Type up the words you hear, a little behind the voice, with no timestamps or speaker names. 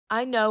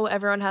I know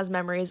everyone has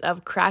memories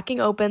of cracking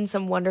open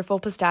some wonderful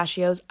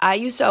pistachios. I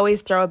used to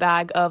always throw a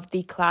bag of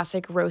the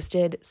classic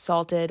roasted,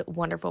 salted,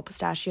 wonderful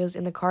pistachios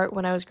in the cart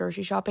when I was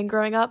grocery shopping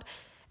growing up.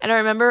 And I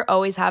remember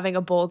always having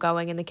a bowl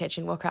going in the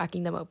kitchen while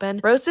cracking them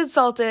open. Roasted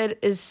salted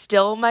is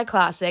still my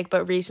classic,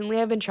 but recently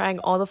I've been trying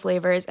all the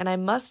flavors, and I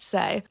must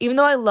say, even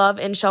though I love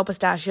in-shell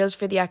pistachios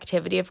for the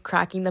activity of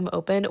cracking them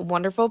open,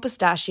 Wonderful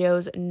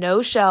Pistachios,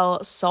 no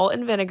shell, salt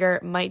and vinegar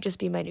might just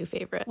be my new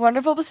favorite.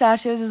 Wonderful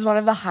Pistachios is one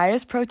of the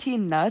highest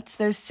protein nuts.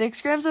 There's 6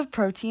 grams of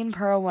protein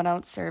per 1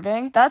 ounce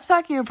serving. That's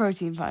packing a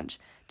protein punch.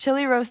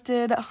 Chili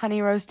roasted,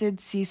 honey roasted,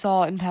 sea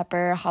salt and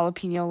pepper,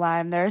 jalapeno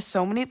lime. There are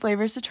so many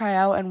flavors to try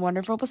out, and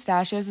Wonderful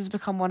Pistachios has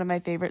become one of my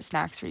favorite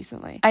snacks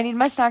recently. I need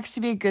my snacks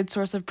to be a good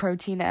source of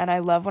protein, and I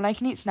love when I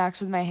can eat snacks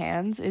with my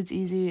hands. It's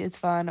easy, it's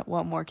fun.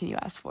 What more can you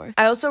ask for?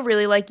 I also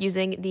really like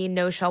using the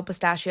no-shell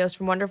pistachios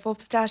from Wonderful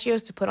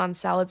Pistachios to put on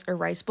salads or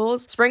rice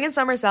bowls. Spring and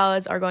summer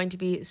salads are going to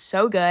be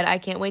so good. I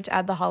can't wait to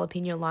add the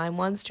jalapeno lime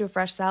ones to a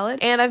fresh salad,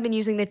 and I've been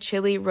using the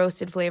chili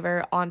roasted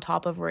flavor on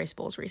top of rice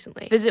bowls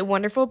recently. Visit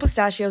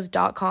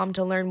wonderfulpistachios.com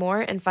to learn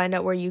more and find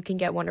out where you can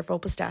get Wonderful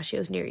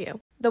Pistachios near you.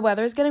 The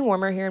weather is getting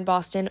warmer here in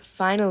Boston,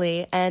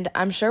 finally, and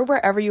I'm sure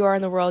wherever you are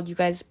in the world, you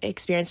guys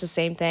experience the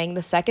same thing.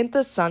 The second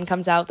the sun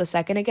comes out, the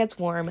second it gets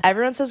warm,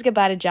 everyone says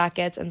goodbye to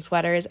jackets and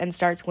sweaters and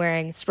starts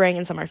wearing spring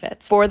and summer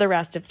fits for the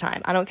rest of the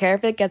time. I don't care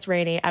if it gets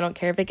rainy. I don't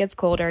care if it gets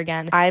colder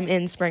again. I'm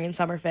in spring and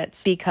summer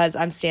fits because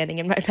I'm standing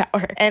in my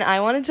power. And I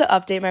wanted to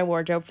update my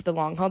wardrobe for the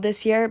long haul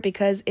this year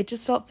because it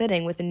just felt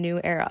fitting with a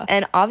new era.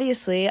 And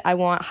obviously, I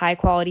want high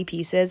quality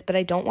pieces, but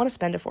I don't want to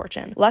spend a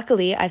fortune.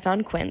 Luckily, I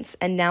found Quince,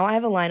 and now I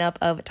have a lineup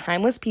of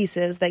timeless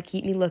pieces that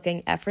keep me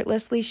looking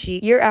effortlessly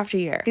chic year after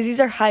year. Because these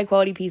are high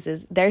quality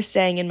pieces, they're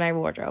staying in my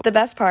wardrobe. The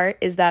best part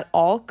is that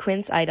all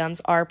Quince items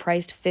are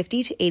priced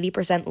 50 to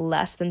 80%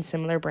 less than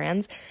similar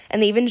brands,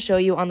 and they even show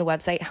you on the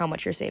website how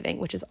much you're saving,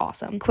 which is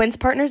awesome. Quince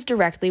partners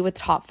directly with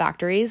top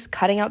factories,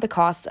 cutting out the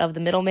costs of the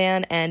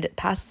middleman and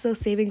passes those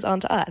savings on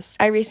to us.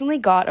 I recently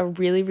got a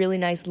really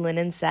nice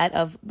linen set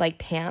of like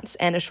pants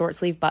and a short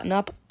sleeve button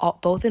up,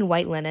 both in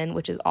white linen,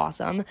 which is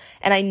awesome.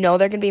 And I know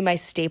they're going to be my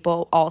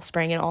staple all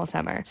spring and all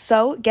summer.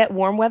 So get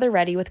warm weather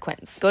ready with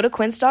Quince. Go to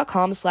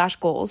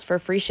quince.com/goals for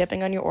free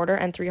shipping on your order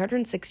and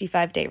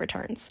 365-day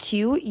returns.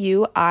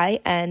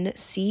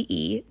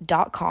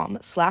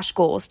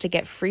 QUINCE.com/goals to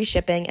get free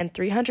shipping and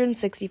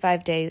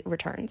 365-day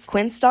returns.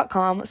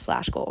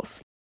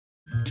 Quince.com/goals.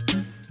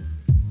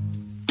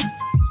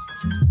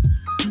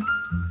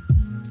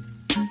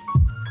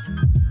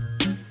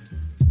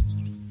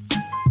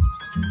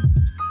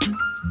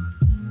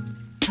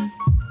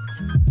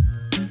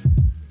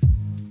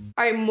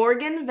 All right,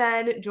 Morgan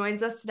Venn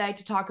joins us today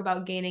to talk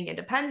about gaining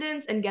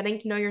independence and getting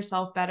to know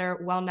yourself better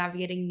while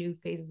navigating new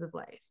phases of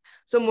life.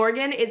 So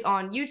Morgan is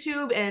on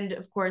YouTube and,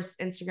 of course,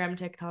 Instagram,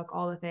 TikTok,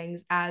 all the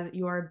things as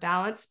your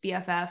balanced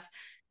BFF.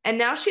 And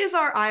now she is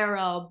our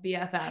IRL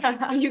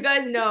BFF. You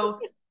guys know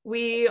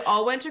we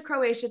all went to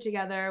Croatia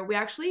together. We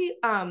actually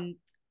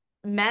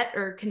met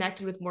or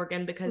connected with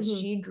Morgan because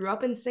she grew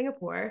up in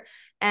Singapore,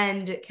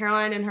 and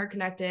Caroline and her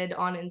connected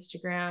on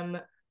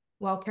Instagram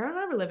while Caroline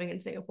and I were living in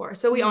Singapore.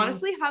 So we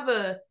honestly have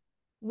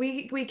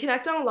we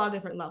connect on a lot of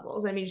different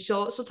levels. I mean,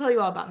 she'll tell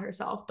you all about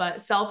herself,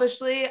 but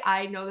selfishly,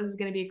 I know this is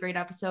going to be a great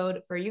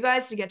episode for you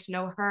guys to get to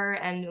know her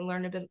and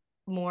learn a bit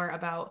more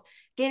about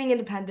gaining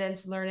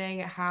independence, learning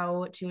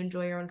how to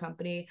enjoy your own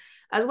company,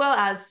 as well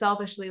as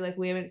selfishly, like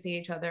we haven't seen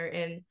each other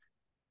in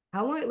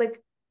how long,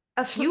 like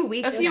a few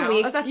weeks,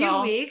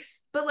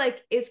 weeks, but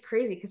like it's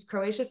crazy because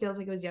Croatia feels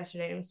like it was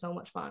yesterday and it was so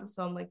much fun.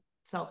 So I'm like,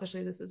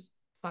 selfishly, this is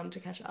fun to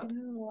catch up. I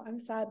know, I'm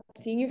sad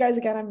seeing you guys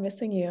again. I'm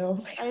missing you.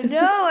 I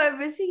know, I'm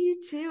missing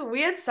you too.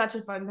 We had such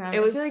a fun time.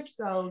 It was like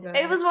so good.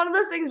 It was one of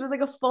those things. It was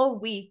like a full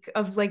week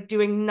of like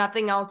doing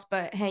nothing else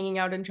but hanging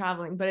out and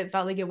traveling, but it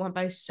felt like it went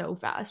by so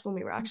fast when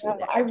we were actually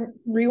there. I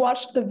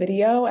rewatched the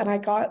video and I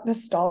got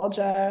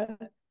nostalgia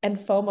and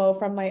FOMO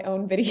from my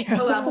own video.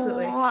 Oh,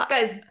 absolutely.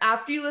 Guys,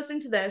 after you listen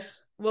to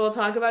this, we'll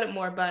talk about it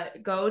more,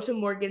 but go to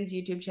Morgan's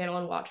YouTube channel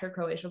and watch her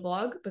Croatia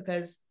vlog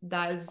because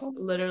that is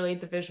literally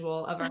the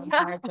visual of our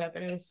entire trip,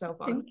 and it was so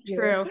fun.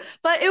 True.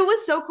 But it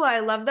was so cool.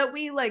 I love that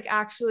we like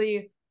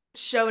actually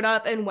showed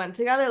up and went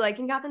together. Like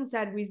Catherine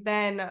said, we've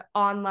been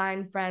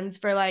online friends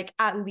for like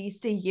at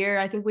least a year.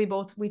 I think we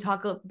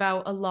talk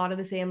about a lot of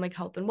the same like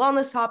health and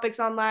wellness topics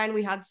online.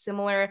 We had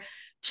similar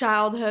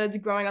childhoods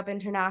growing up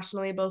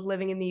internationally, both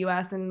living in the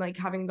US and like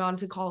having gone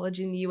to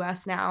college in the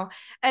US now.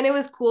 And it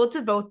was cool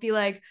to both be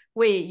like,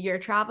 wait, you're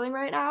traveling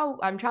right now,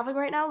 I'm traveling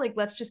right now, like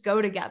let's just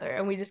go together.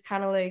 And we just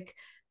kind of like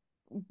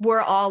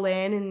were all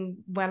in and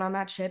went on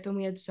that trip, and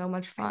we had so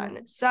much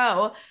fun.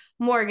 So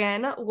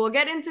Morgan, we'll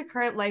get into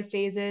current life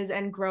phases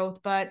and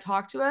growth, but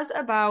talk to us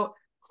about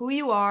who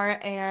you are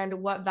and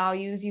what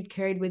values you've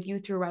carried with you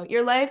throughout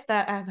your life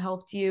that have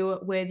helped you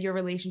with your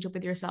relationship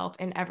with yourself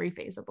in every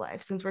phase of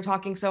life, since we're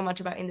talking so much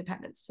about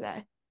independence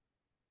today.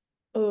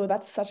 Oh,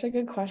 that's such a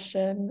good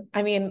question.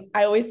 I mean,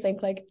 I always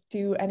think like,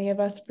 do any of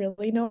us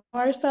really know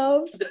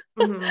ourselves?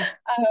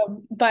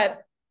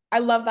 But I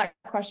love that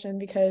question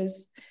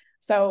because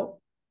so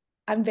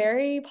I'm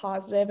very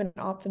positive and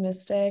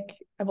optimistic.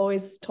 I've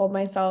always told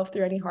myself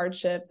through any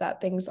hardship that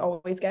things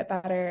always get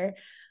better.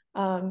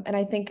 And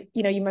I think,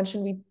 you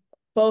mentioned we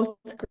both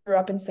grew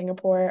up in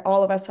Singapore.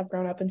 All of us have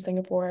grown up in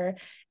Singapore.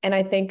 And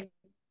I think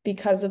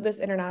because of this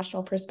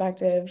international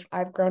perspective,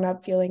 I've grown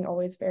up feeling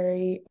always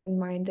very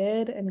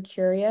minded and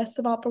curious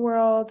about the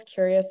world,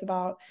 curious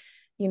about,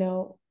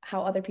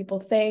 how other people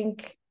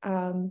think,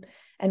 and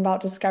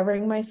about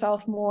discovering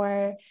myself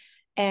more.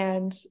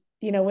 And,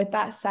 with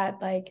that said,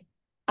 like,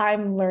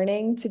 I'm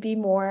learning to be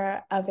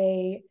more of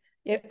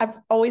I've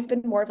always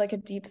been more of like a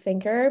deep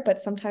thinker,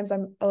 but sometimes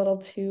I'm a little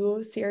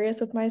too serious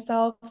with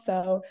myself.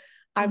 So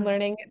I'm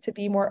learning to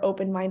be more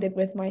open-minded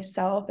with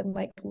myself and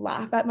like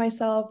laugh at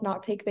myself,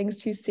 not take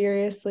things too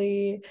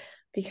seriously,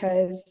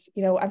 because,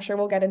 I'm sure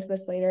we'll get into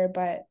this later,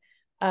 but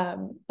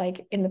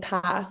like in the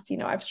past,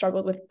 I've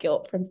struggled with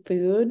guilt from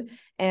food.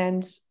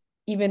 And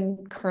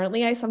even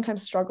currently, I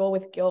sometimes struggle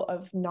with guilt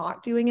of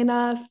not doing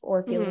enough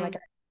or feeling like I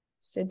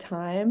wasted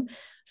time.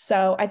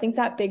 So I think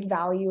that big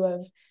value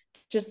of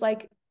just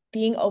like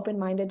being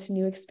open-minded to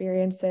new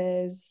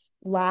experiences,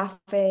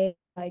 laughing,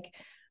 like,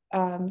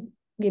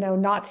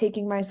 not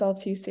taking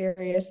myself too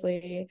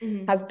seriously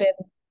has been,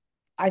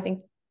 I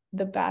think,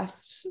 the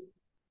best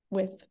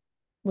with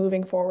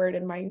moving forward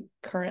in my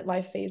current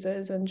life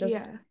phases and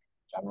just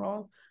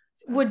general.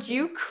 Would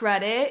you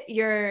credit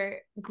your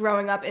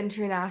growing up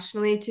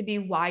internationally to be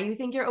why you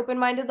think you're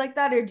open-minded like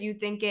that? Or do you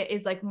think it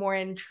is like more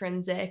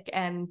intrinsic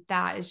and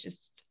that is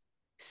just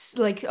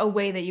like a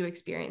way that you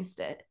experienced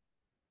it?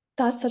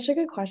 That's such a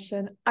good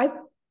question. I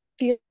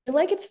feel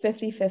like it's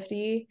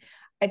 50-50.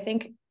 I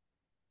think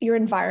your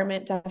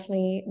environment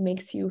definitely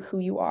makes you who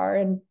you are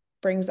and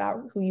brings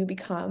out who you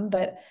become,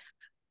 but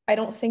I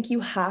don't think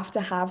you have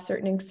to have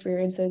certain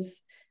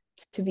experiences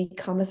to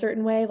become a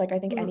certain way. Like I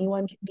think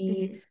anyone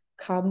can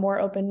become more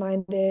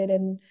open-minded,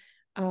 and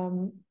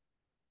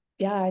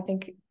I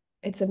think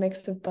it's a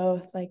mix of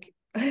both. Like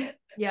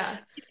yeah.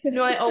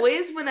 No, I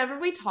always, whenever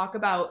we talk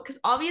about, because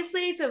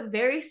obviously it's a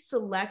very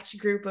select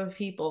group of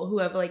people who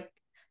have like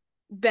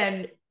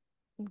been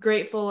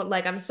grateful.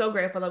 Like I'm so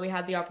grateful that we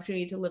had the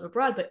opportunity to live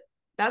abroad, but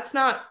that's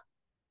not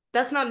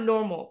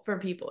normal for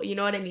people. You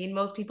know what I mean?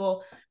 Most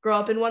people grow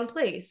up in one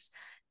place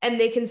and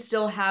they can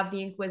still have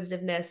the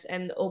inquisitiveness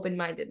and the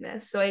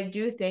open-mindedness. So I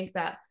do think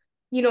that,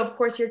 of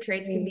course your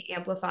traits can be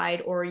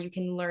amplified or you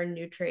can learn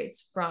new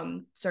traits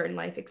from certain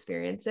life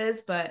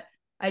experiences, but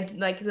I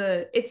like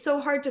it's so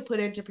hard to put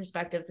into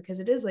perspective because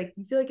it is like,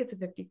 you feel like it's a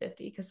 50-50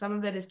 because some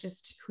of it is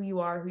just who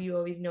you are, who you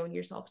always known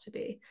yourself to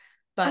be.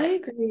 But I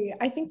agree.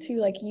 I think too,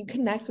 like you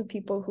connect with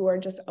people who are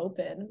just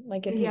open.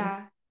 Like it's,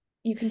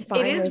 you can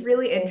find it is those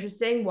really people.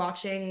 interesting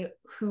watching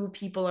who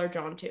people are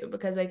drawn to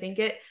because I think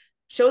it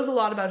shows a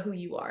lot about who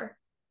you are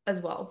as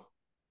well.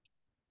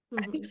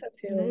 I think so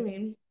too. You know what I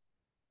mean?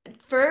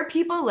 For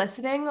people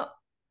listening,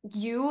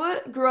 you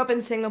grew up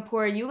in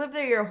Singapore, you lived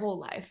there your whole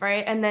life,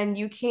 right? And then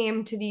you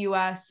came to the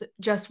US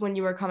just when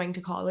you were coming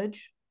to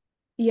college.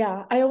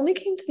 Yeah, I only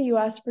came to the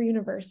US for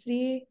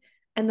university,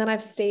 and then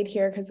I've stayed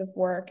here because of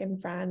work and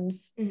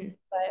friends.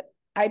 But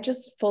I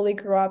just fully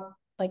grew up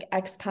like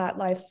expat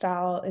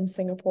lifestyle in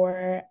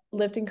Singapore,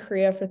 lived in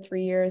Korea for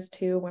 3 years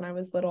too when I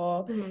was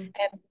little. And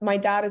my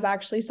dad is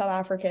actually South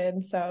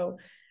African. So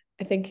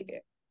I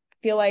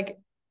feel like,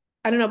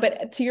 I don't know,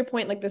 but to your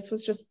point, like this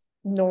was just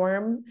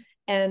norm.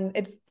 And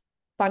it's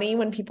funny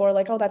when people are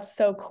like, oh, that's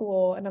so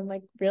cool. And I'm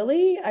like,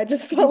 really? I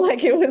just felt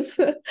like it was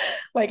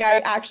like I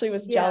actually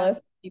was jealous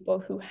of people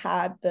who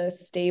had the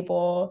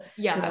stable,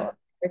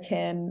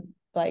 American,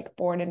 like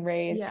born and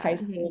raised high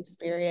school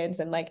experience.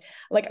 And like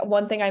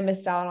one thing I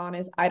missed out on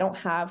is I don't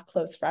have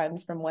close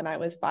friends from when I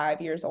was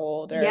 5 years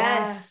old or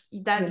and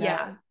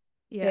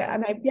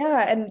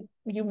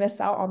you miss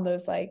out on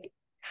those like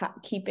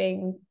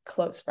keeping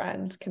close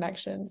friends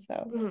connections.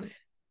 So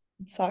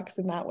it sucks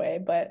in that way.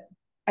 But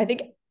I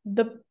think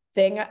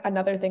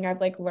another thing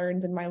I've like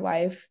learned in my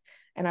life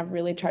and I've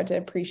really tried to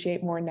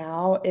appreciate more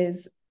now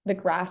is the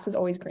grass is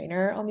always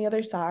greener on the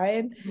other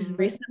side.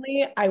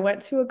 Recently, I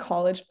went to a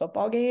college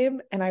football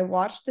game and I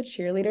watched the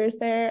cheerleaders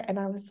there and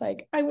I was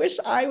like, I wish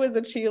I was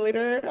a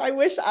cheerleader. I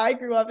wish I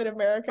grew up in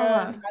America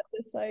and had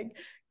this like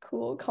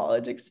cool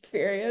college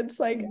experience.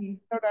 Like, I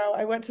don't know.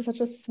 I went to such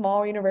a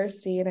small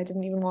university and I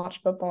didn't even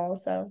watch football.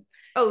 So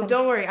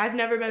don't worry. I've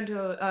never been to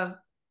a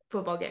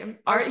football game.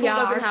 Our school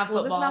doesn't have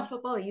football. Doesn't have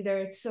football either.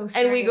 It's so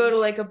strange. And we go to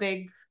like a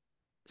big,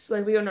 so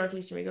like we go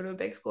Northeastern, we go to a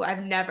big school.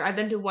 I've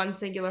been to one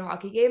singular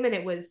hockey game and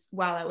it was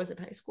while I was in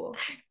high school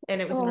and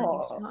it was a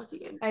Northeastern hockey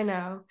game. I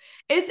know.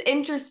 It's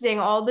interesting,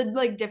 all the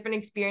like different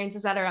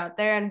experiences that are out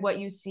there and what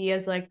you see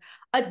as like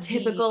a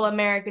typical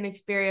American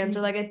experience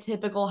or like a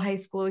typical high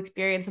school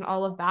experience and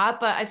all of that.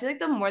 But I feel like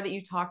the more that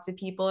you talk to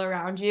people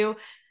around you,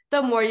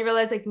 the more you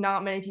realize like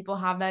not many people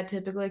have that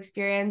typical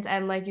experience.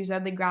 And like you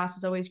said, the grass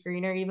is always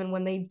greener. Even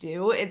when they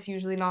do, it's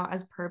usually not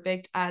as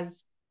perfect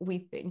as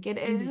we think it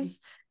is.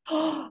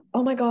 Oh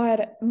my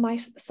God.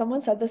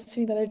 Someone said this to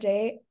me the other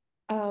day.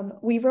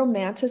 We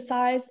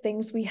romanticize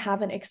things we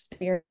haven't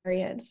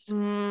experienced.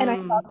 And I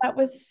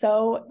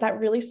thought that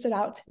really stood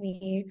out to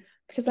me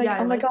because Yeah, like, I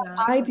oh my like God,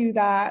 that. I do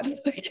that.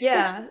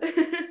 Yeah.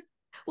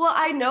 Well,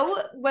 I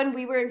know when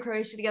we were in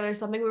Croatia together,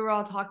 something we were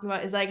all talking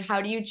about is like,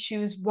 how do you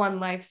choose one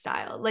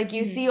lifestyle? Like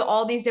you see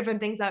all these different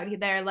things out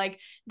there, like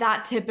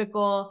that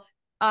typical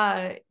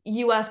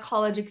US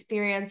college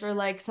experience, or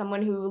like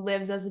someone who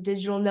lives as a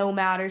digital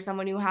nomad, or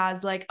someone who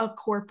has like a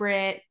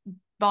corporate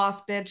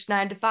boss bitch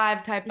 9 to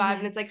 5 type vibe.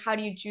 And it's like, how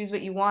do you choose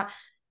what you want?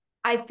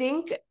 I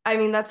think, I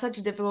mean, that's such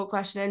a difficult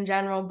question in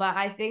general, but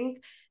I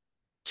think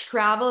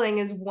traveling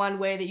is one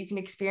way that you can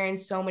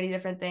experience so many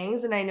different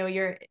things. And I know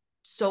you're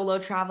solo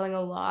traveling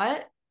a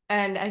lot.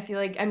 And I feel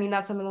like, I mean,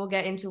 that's something we'll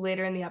get into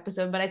later in the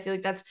episode, but I feel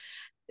like that's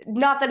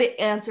not that it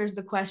answers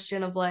the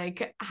question of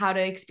like how to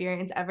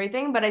experience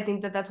everything, but I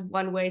think that that's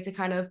one way to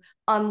kind of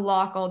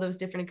unlock all those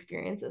different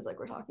experiences like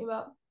we're talking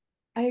about.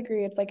 I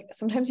agree. It's like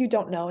sometimes you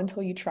don't know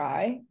until you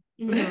try.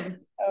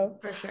 So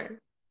For sure.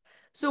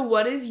 So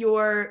what is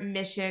your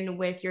mission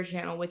with your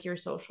channel, with your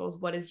socials?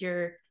 What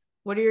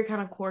are your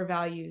kind of core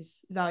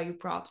values, value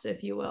props,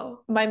 if you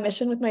will? my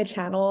mission with my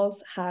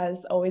channels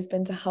has always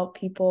been to help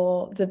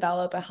people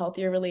develop a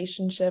healthier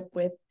relationship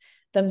with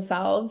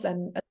themselves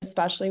and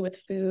especially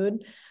with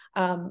food.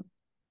 Um,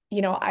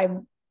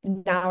 I'm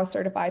now a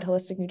certified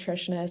holistic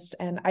nutritionist,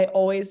 and I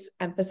always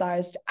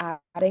emphasized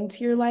adding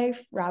to your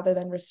life rather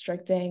than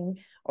restricting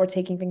or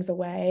taking things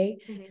away.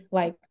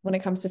 Like when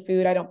it comes to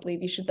food, I don't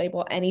believe you should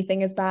label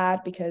anything as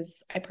bad,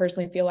 because I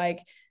personally feel like,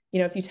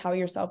 if you tell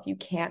yourself you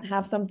can't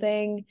have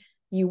something,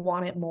 you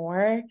want it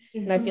more.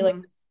 And I feel like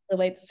this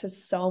relates to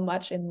so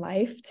much in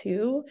life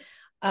too.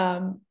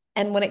 And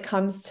when it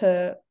comes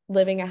to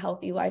living a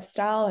healthy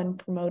lifestyle and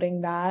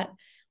promoting that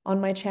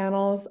on my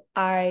channels,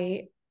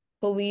 I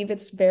believe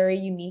it's very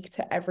unique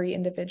to every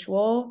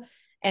individual.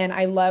 And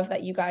I love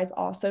that you guys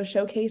also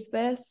showcase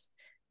this.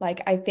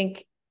 Like, I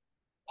think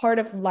part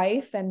of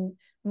life and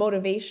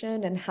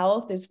motivation and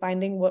health is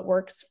finding what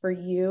works for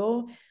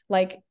you.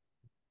 Like,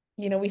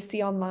 we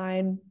see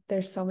online,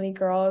 there's so many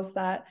girls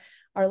that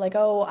are like,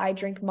 oh, I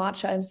drink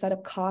matcha instead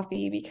of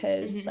coffee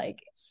because like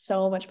it's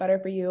so much better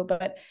for you.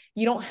 But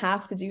you don't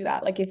have to do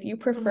that. Like if you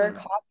prefer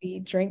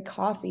coffee, drink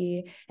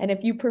coffee. And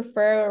if you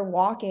prefer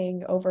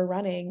walking over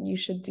running, you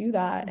should do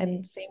that.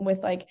 And same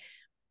with like,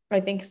 I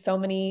think so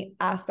many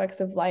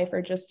aspects of life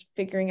are just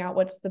figuring out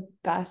what's the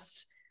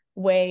best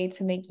way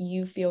to make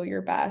you feel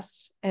your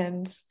best.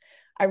 And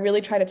I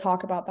really try to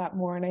talk about that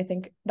more. And I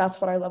think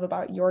that's what I love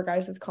about your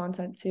guys'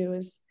 content too,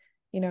 is,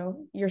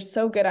 you're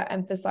so good at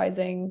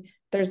emphasizing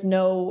there's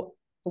no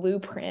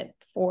blueprint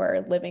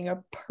for living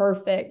a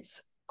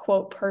perfect,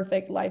 quote,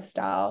 perfect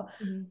lifestyle.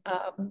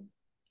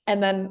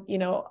 And then,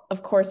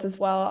 of course, as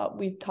well,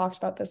 we've talked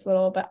about this a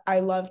little, but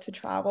I love to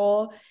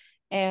travel,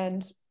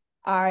 and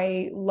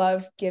I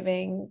love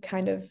giving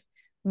kind of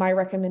my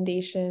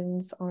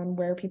recommendations on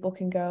where people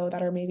can go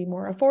that are maybe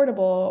more affordable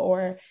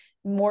or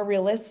more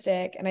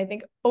realistic. And I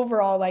think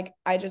overall, like,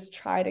 I just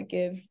try to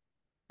give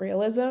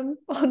realism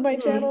on my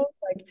channels,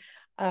 like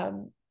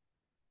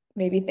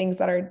maybe things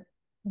that are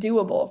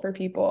doable for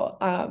people.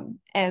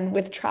 And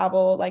with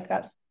travel, like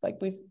that's like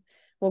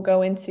we'll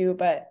go into,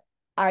 but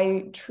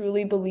I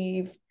truly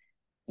believe,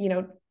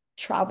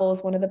 travel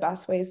is one of the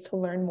best ways to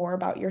learn more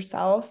about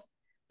yourself,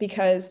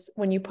 because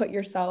when you put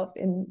yourself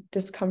in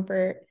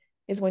discomfort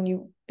is when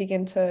you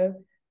begin to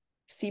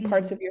see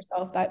parts of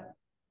yourself that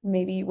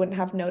maybe you wouldn't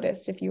have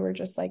noticed if you were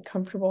just like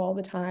comfortable all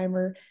the time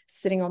or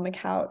sitting on the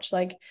couch.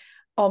 Like,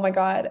 oh my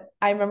God,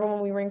 I remember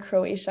when we were in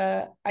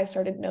Croatia, I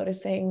started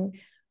noticing,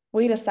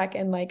 wait a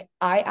second, like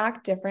I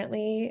act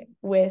differently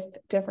with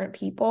different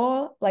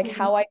people, like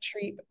how I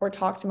treat or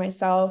talk to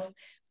myself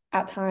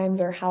at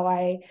times, or how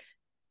I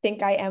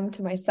think I am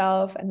to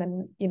myself. And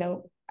then,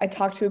 I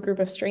talk to a group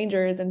of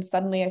strangers and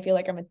suddenly I feel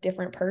like I'm a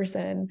different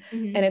person.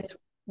 And it's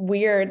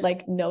weird,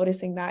 like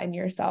noticing that in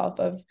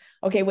yourself of,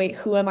 okay, wait,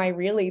 who am I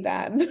really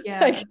then? Yeah.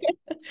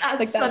 That's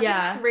like such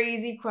a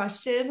crazy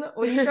question.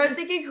 When you start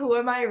thinking, who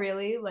am I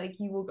really? Like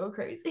you will go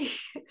crazy.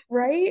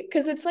 Right?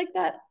 Because it's like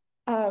that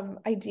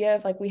idea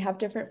of like we have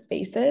different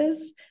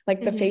faces,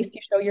 like the face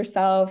you show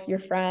yourself, your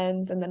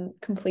friends, and then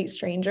complete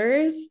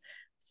strangers.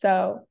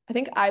 So I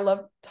think I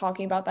love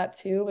talking about that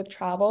too with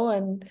travel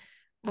and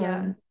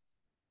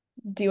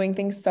doing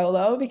things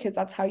solo, because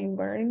that's how you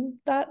learn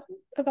that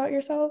about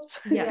yourself.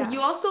 You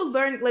also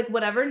learn like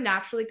whatever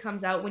naturally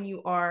comes out when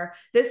you are,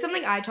 this is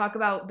something I talk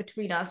about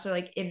between us or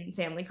like in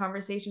family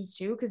conversations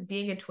too, because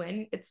being a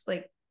twin, it's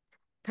like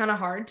kind of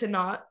hard to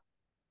not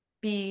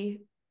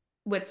be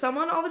with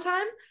someone all the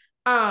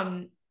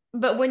time.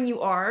 But when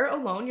you are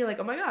alone, you're like,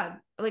 oh my God,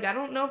 like I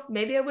don't know if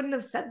maybe I wouldn't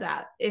have said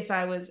that if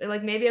I was, or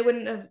like maybe I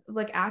wouldn't have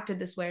like acted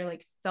this way or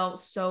like felt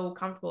so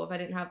comfortable if I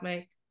didn't have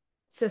my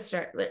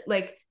sister.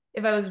 Like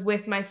if I was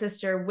with my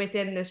sister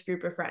within this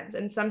group of friends.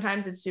 And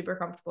sometimes it's super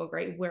comfortable,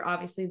 great. We're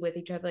obviously with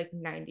each other like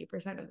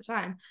 90% of the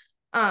time.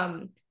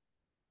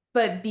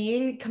 But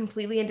being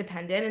completely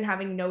independent and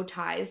having no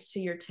ties to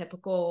your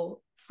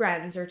typical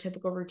friends or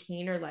typical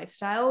routine or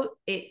lifestyle,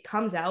 it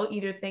comes out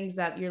either things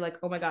that you're like,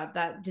 oh my God,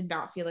 that did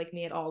not feel like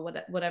me at all,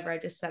 whatever I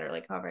just said, or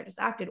like however I just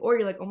acted, or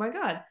you're like, oh my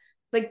God,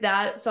 like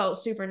that felt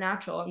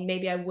supernatural, and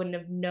maybe I wouldn't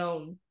have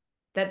known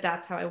that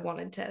that's how I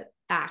wanted to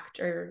act,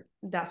 or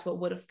that's what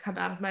would have come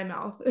out of my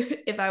mouth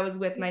if I was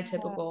with my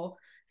typical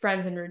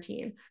friends and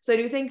routine. So I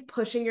do think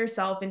pushing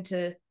yourself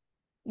into,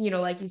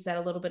 like you said,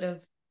 a little bit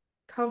of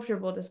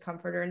comfortable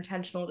discomfort or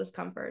intentional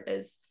discomfort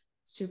is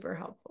super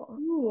helpful.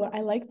 Ooh,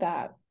 I like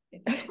that.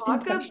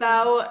 Talk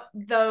about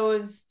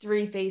those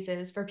three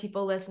faces for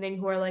people listening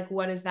who are like,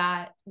 what does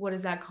that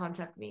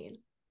concept mean?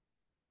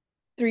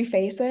 Three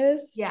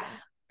faces? Yeah.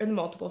 Or the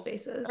multiple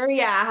faces. Or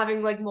yeah,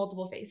 having like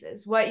multiple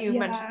faces, what you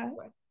mentioned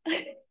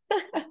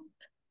before.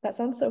 That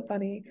sounds so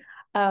funny.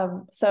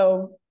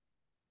 So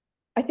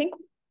I think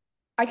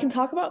I can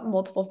talk about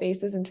multiple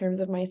faces in terms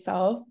of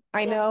myself.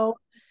 I know,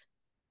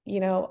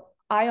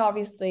 I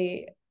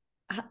obviously,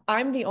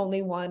 I'm the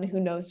only one who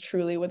knows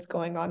truly what's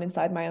going on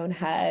inside my own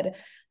head.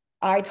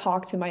 I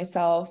talk to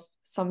myself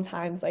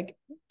sometimes like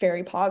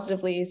very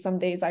positively. Some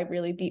days I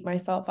really beat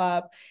myself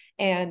up.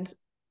 And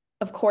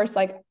of course,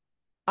 like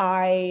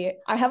I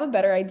have a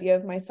better idea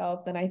of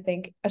myself than I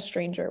think a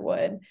stranger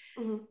would.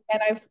 Mm-hmm.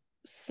 And I've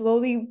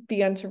slowly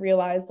begun to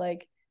realize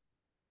like,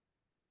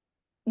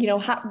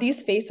 how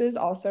these faces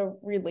also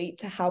relate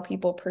to how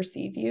people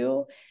perceive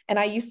you. And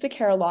I used to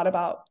care a lot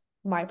about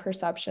my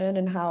perception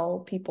and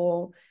how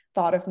people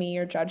thought of me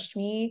or judged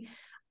me.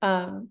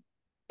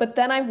 But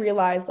then I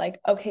realized like,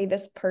 okay,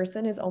 this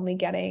person is only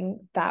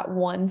getting that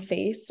one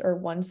face or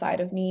one side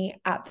of me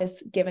at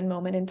this given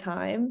moment in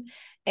time.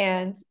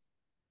 And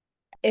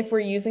if we're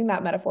using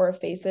that metaphor of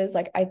faces,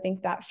 like I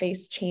think that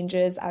face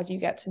changes as you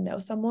get to know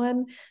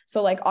someone.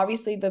 So like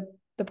obviously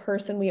the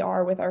person we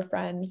are with our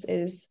friends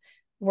is,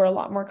 we're a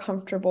lot more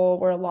comfortable,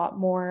 we're a lot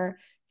more,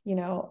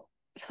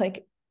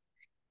 like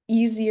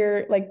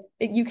easier, like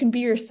you can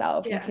be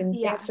yourself, you can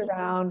dance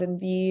around and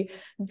be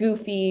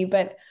goofy.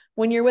 But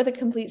when you're with a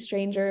complete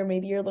stranger,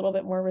 maybe you're a little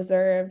bit more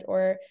reserved.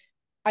 Or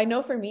I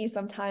know for me,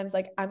 sometimes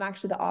like I'm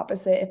actually the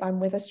opposite. If I'm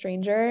with a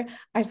stranger,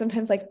 I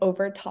sometimes like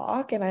over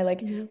talk and I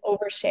like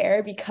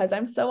overshare because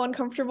I'm so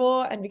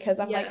uncomfortable, and because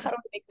I'm like, how do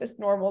I make this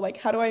normal? Like,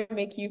 how do I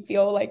make you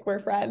feel like we're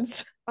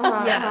friends?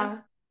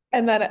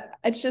 And then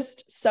it's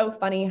just so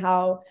funny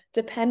how,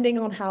 depending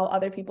on how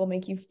other people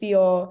make you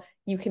feel,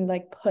 you can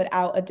like put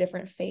out a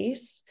different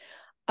face.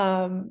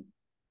 And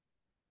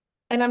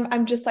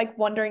I'm just like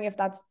wondering if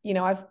that's,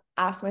 I've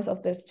asked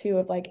myself this too,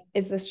 of like,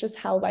 is this just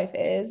how life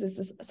is? Is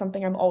this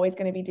something I'm always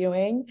going to be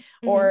doing?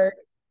 Or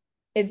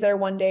is there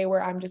one day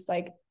where I'm just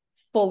like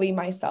fully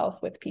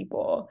myself with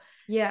people?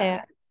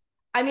 And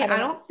I mean, I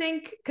don't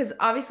think, because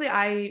obviously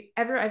I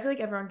feel like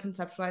everyone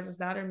conceptualizes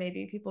that, or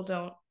maybe people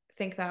don't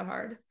think that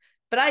hard,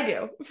 but I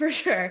do for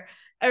sure.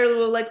 I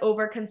will like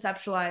over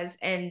conceptualize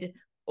and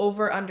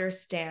over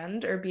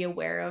understand or be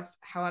aware of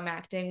how I'm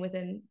acting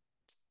within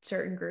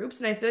certain groups.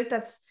 And I feel like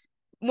that's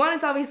one,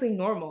 it's obviously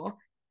normal.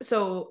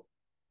 So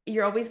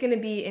you're always going to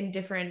be in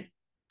different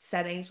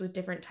settings with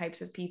different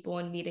types of people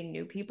and meeting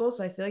new people.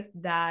 So I feel like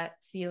that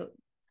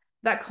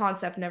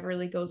concept never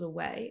really goes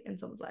away in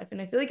someone's life.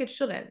 And I feel like it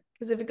shouldn't,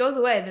 because if it goes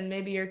away, then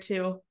maybe you're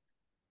too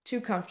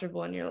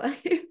comfortable in your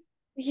life.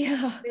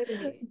 Yeah.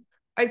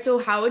 All right, so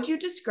how would you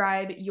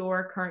describe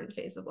your current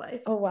phase of life?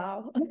 Oh,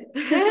 wow.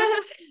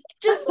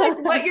 Just like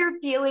what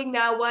you're feeling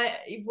now,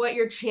 what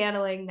you're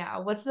channeling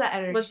now. What's the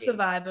energy? What's the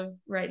vibe of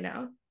right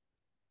now?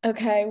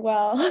 Okay,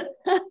 well,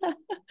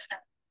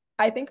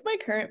 I think my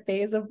current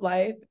phase of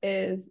life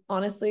is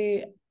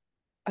honestly,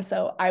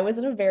 so I was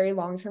in a very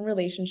long-term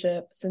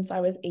relationship since I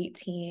was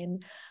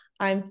 18.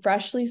 I'm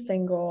freshly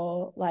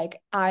single.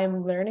 Like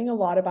I'm learning a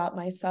lot about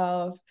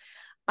myself.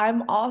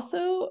 I'm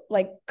also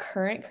like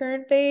current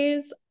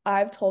phase.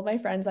 I've told my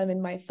friends I'm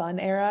in my fun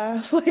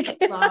era. Like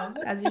Love,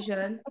 as you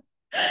should.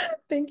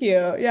 Thank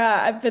you. Yeah,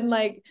 I've been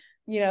like,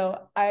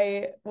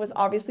 I was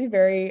obviously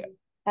very,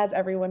 as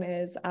everyone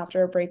is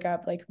after a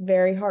breakup, like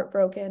very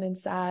heartbroken and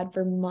sad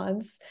for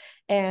months.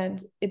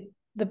 And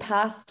the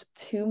past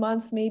 2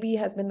 months maybe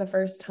has been the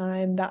first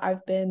time that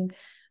I've been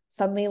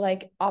suddenly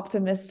like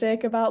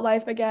optimistic about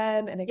life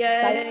again and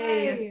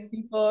excited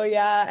people.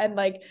 Yeah. And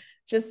like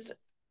just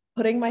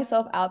putting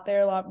myself out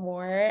there a lot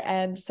more.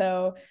 And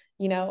so,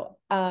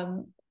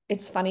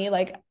 it's funny,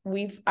 like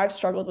I've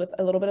struggled with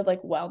a little bit of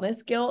like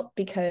wellness guilt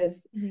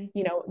because,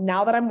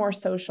 now that I'm more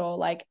social,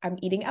 like I'm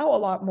eating out a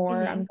lot more,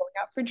 I'm going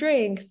out for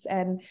drinks,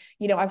 and,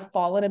 I've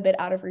fallen a bit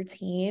out of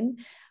routine.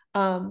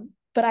 But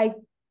I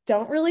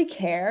don't really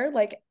care.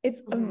 Like,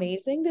 it's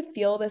amazing to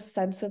feel this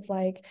sense of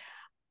like,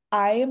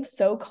 I am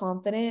so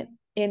confident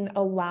in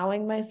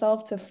allowing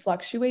myself to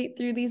fluctuate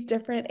through these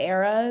different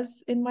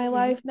eras in my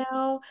life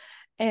now.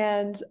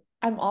 And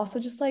I'm also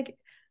just like,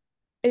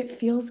 it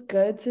feels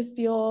good to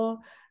feel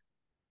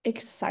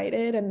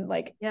excited and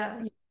like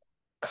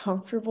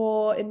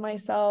comfortable in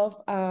myself.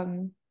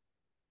 I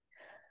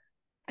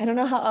don't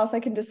know how else I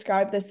can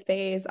describe this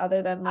phase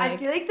other than like, I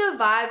feel like the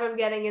vibe I'm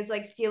getting is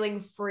like feeling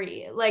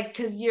free, like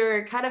because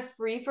you're kind of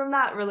free from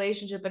that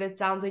relationship, but it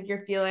sounds like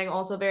you're feeling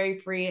also very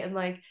free, and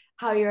like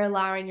how you're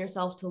allowing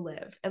yourself to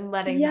live and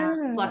letting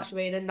that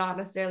fluctuate and not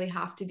necessarily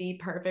have to be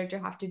perfect or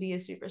have to be a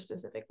super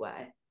specific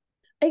way.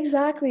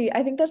 Exactly.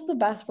 I think that's the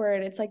best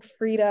word. It's like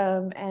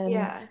freedom, and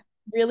Yeah.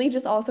 really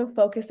just also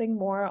focusing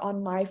more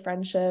on my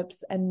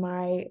friendships and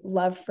my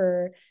love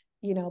for,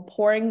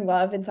 pouring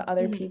love into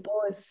other Mhm.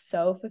 people is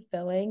so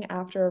fulfilling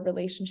after a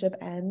relationship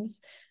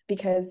ends,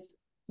 because,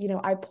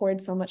 I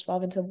poured so much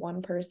love into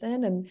one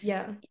person, and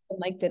Yeah.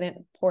 like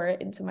didn't pour it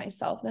into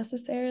myself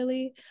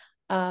necessarily.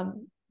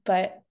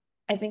 But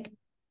I think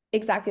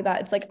exactly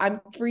that. It's like I'm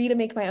free to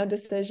make my own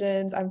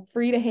decisions. I'm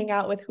free to hang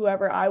out with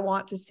whoever I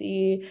want to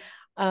see.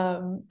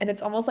 And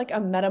it's almost like a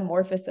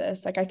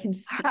metamorphosis. Like I can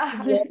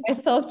feel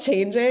myself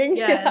changing.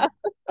 Yeah.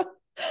 Yeah.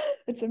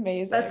 It's That's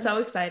amazing. so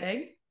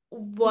exciting.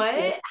 Thank What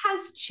you.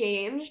 has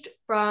changed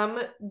from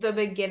the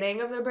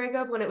beginning of the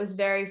breakup when it was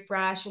very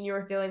fresh and you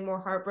were feeling more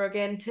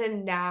heartbroken to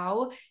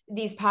now,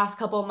 these past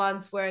couple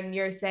months when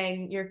you're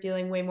saying you're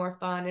feeling way more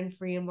fun and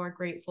free and more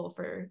grateful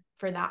for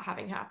that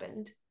having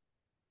happened?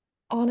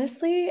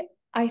 Honestly,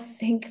 I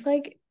think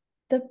like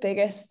the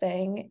biggest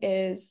thing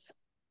is,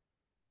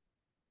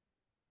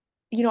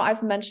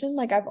 I've mentioned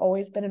like I've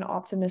always been an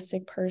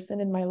optimistic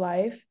person in my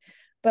life,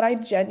 but I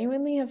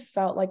genuinely have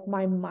felt like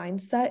my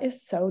mindset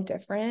is so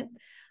different.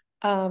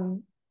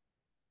 Um,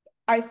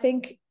 I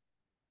think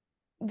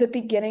the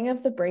beginning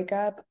of the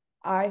breakup,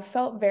 I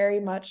felt very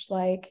much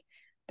like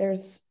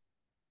there's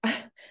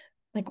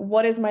like,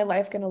 what is my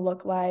life going to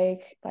look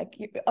like? Like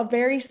a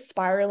very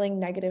spiraling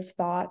negative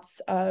thoughts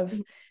of,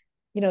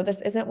 Mhm.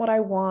 this isn't what I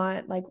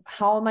want. Like,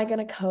 how am I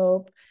going to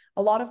cope?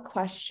 A lot of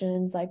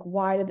questions like,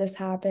 why did this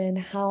happen?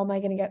 How am I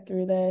going to get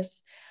through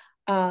this?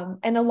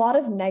 And a lot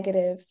of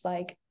negatives,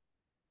 like,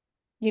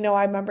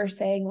 I remember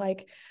saying,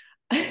 like,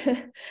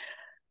 I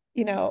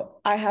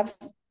have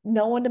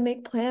no one to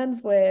make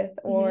plans with, Mhm.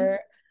 or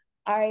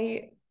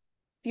I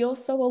feel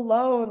so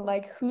alone.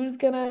 Like, who's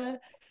gonna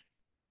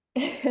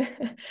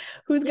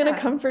Yeah.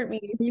 comfort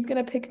me? Who's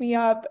gonna pick me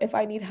up if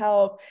I need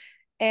help?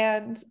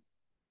 And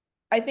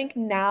I think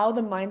now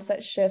the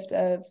mindset shift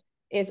of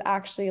is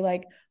actually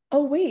like,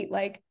 oh wait,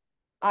 like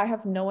I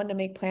have no one to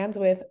make plans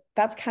with.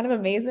 That's kind of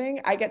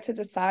amazing. I get to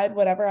decide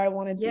whatever I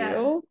want to Yeah.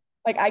 do.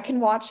 Like I can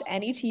watch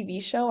any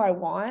TV show I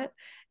want.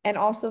 And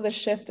also the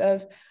shift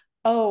of,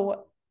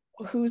 oh,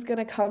 who's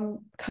gonna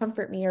come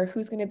comfort me, or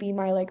who's gonna be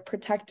my like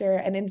protector?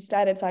 And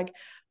instead it's like,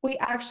 wait,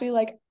 actually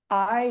like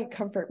I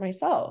comfort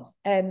myself,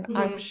 and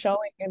I'm Mhm.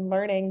 showing and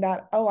learning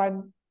that, oh,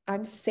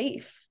 I'm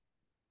safe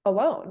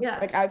alone. Yeah.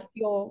 Like I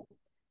feel,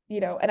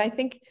 and I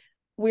think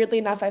weirdly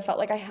enough, I felt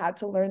like I had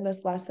to learn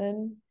this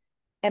lesson.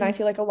 And I Mhm.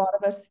 feel like a lot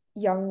of us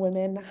young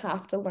women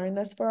have to learn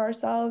this for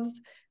ourselves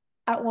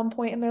at one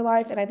point in their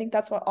life. And I think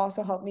that's what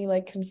also helped me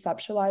like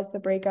conceptualize the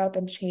breakup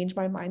and change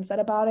my mindset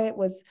about it,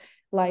 was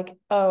like,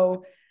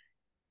 oh,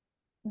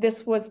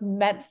 this was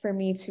meant for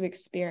me to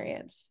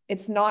experience.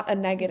 It's not a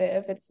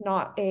negative. It's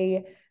not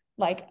a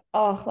like,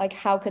 oh, like,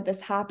 how could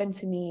this happen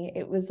to me?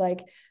 It was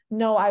like,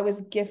 no, I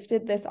was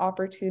gifted this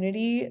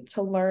opportunity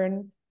to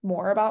learn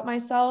more about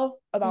myself,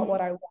 about what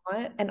Mhm. I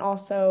want, and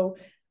also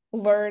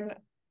learn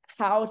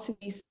how to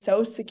be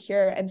so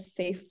secure and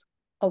safe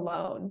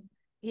alone,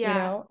 you Yeah.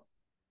 know?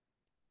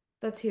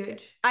 That's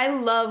huge. I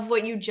love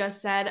what you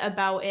just said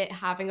about it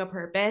having a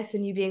purpose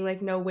and you being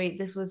like, no, wait,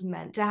 this was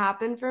meant to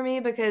happen for me.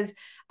 Because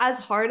as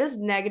hard as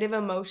negative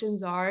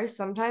emotions are,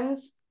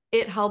 sometimes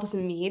it helps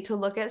me to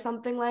look at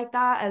something like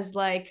that as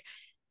like,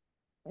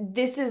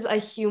 this is a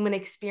human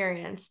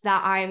experience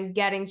that I'm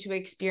getting to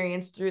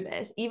experience through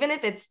this. Even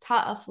if it's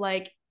tough,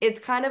 like it's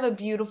kind of a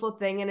beautiful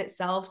thing in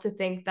itself to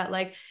think that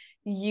like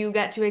you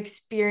get to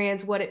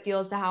experience what it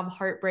feels to have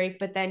heartbreak,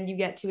 but then you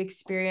get to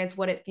experience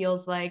what it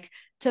feels like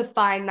to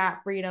find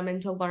that freedom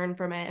and to learn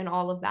from it and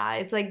all of that.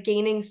 It's like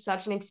gaining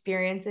such an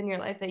experience in your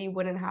life that you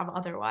wouldn't have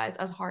otherwise,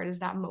 as hard as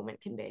that moment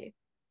can be.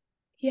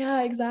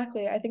 Yeah,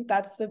 exactly. I think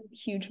that's the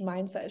huge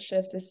mindset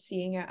shift, is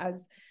seeing it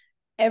as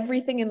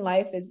everything in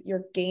life is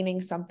you're gaining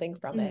something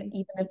from it, Mhm.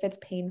 even if it's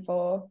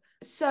painful.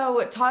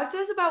 So, talk to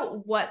us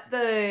about what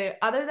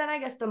other than I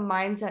guess the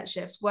mindset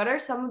shifts, what are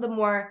some of the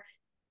more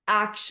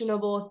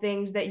actionable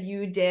things that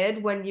you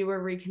did when you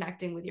were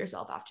reconnecting with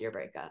yourself after your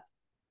breakup?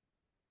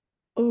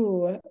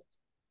 Ooh,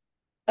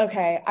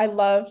 okay. I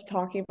love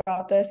talking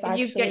about this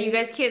You actually.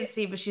 guys can't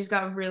see, but she's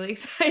got really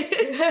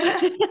excited.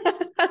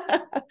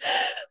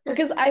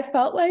 Because I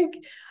felt like,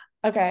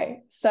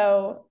 okay,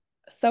 so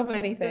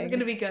many This is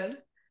gonna be things. good.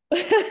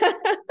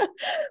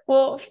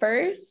 Well,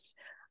 first,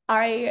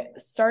 I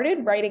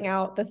started writing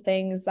out the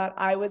things that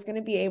I was going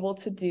to be able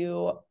to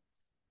do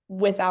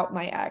without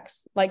my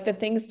ex, like the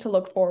things to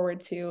look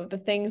forward to, the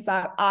things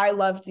that I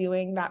love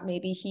doing that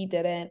maybe he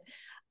didn't.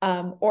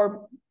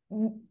 Or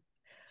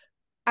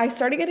I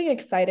started getting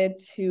excited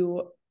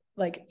to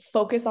like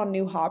focus on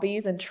new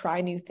hobbies and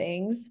try new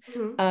things.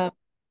 Mhm. Um,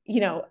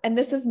 and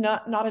this is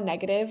not a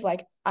negative.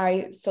 Like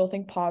I still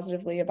think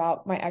positively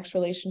about my ex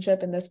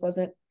relationship, and this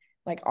wasn't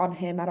like on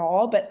him at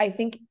all. But I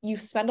think you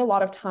spend a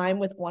lot of time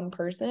with one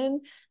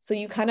person, so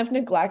you kind of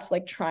neglect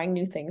like trying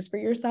new things for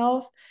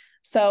yourself.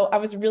 So I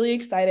was really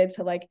excited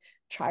to like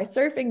try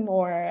surfing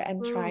more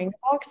and trying Mm.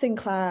 boxing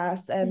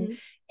class. And Mhm.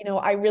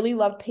 I really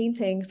love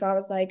painting, so I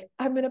was like,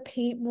 I'm gonna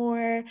paint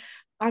more.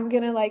 I'm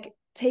gonna like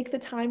take the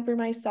time for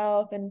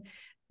myself and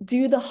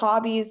do the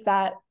hobbies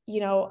that,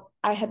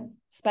 I had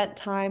spent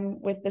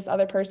time with this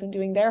other person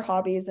doing their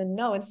hobbies. And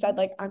no, instead,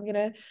 like, I'm going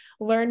to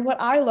learn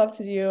what I love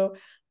to do.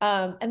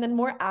 And then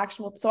more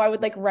actionable. So I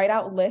would like write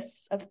out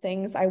lists of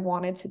things I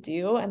wanted to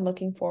do and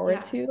looking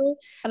forward to.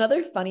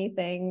 Another funny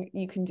thing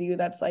you can do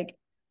that's like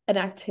an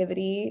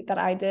activity that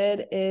I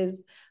did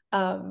is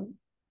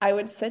I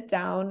would sit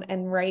down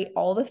and write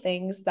all the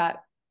things that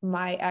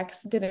my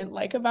ex didn't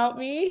like about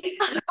me.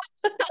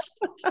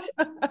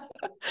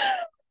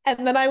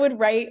 And then I would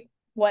write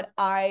what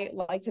I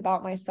liked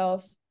about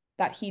myself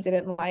that he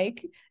didn't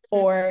like,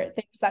 or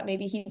things that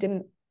maybe he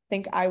didn't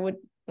think I would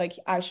like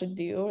I should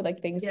do,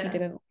 like things he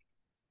didn't,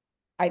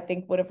 I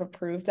think, would have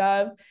approved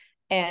of.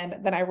 And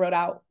then I wrote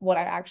out what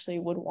I actually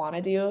would want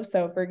to do.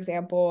 So for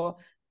example,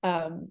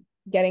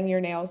 getting your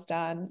nails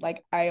done,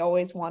 like I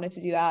always wanted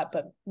to do that,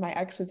 but my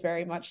ex was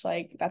very much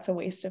like, that's a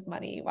waste of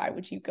money. Why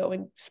would you go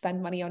and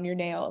spend money on your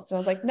nails? And I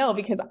was like, no,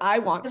 because I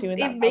want to,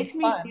 and it makes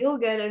me feel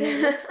good and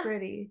it looks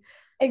pretty.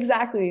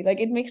 Exactly. Like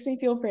it makes me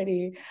feel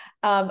pretty.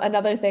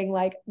 Another thing,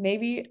 like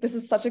maybe this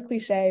is such a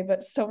cliche,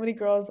 but so many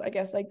girls, I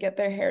guess, like get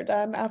their hair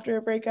done after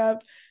a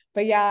breakup.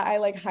 But yeah, I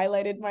like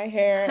highlighted my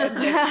hair and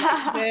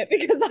it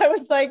because I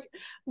was like,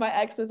 my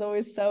ex was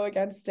always so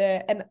against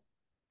it. And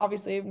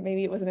obviously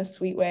maybe it was in a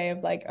sweet way of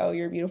like, oh,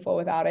 you're beautiful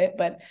without it.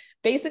 But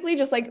basically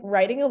just like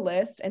writing a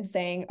list and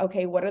saying,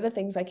 okay, what are the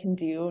things I can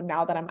do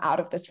now that I'm out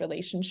of this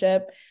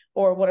relationship?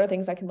 Or what are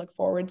things I can look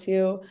forward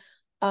to?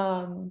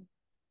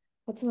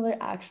 What's another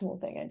actionable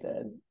thing I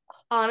did?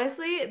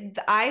 Honestly,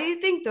 I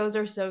think those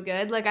are so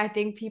good. Like, I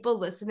think people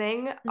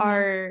listening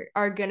are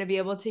gonna be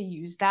able to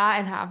use that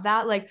and have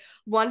that. Like,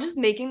 one, just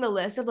making the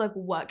list of like,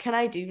 what can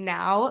I do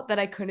now that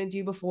I couldn't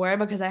do before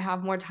because I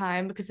have more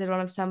time, because I don't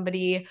have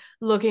somebody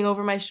looking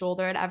over my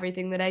shoulder at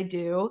everything that I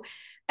do.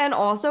 And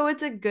also,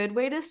 it's a good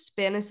way to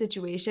spin a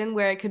situation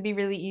where it could be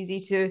really easy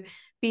to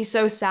be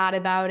so sad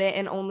about it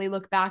and only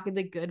look back at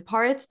the good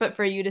parts. But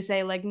for you to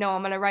say, like, no,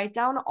 I'm gonna write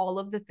down all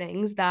of the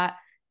things that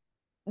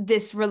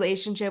this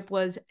relationship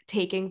was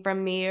taking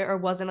from me or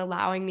wasn't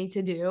allowing me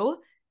to do,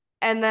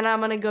 and then I'm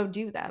going to go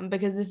do them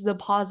because this is a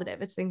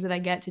positive. It's things that I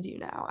get to do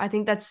now. I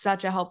think that's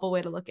such a helpful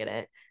way to look at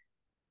it.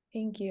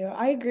 Thank you.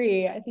 I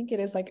agree. I think it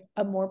is like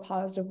a more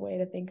positive way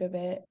to think of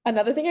it.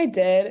 Another thing I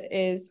did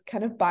is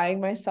kind of buying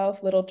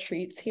myself little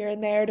treats here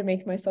and there to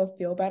make myself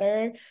feel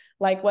better.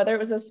 Like whether it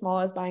was as small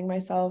as buying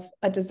myself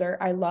a dessert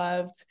I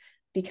loved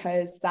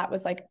because that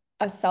was like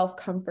a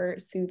self-comfort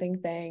soothing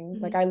thing.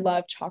 Like I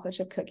love chocolate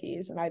chip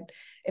cookies, and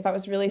if I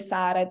was really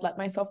sad, I'd let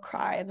myself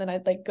cry and then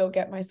I'd like go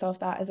get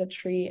myself that as a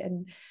treat.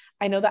 And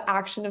I know the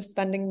action of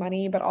spending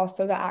money, but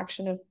also the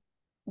action of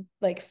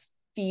like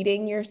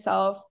feeding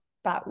yourself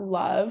that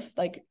love.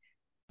 Like,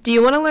 do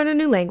you want to learn a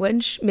new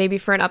language? Maybe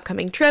for an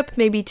upcoming trip,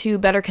 maybe to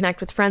better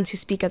connect with friends who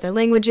speak other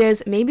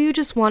languages, maybe you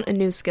just want a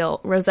new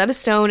skill. Rosetta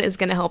Stone is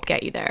going to help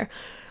get you there.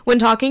 When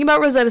talking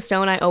about Rosetta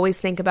Stone, I always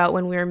think about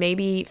when we were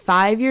maybe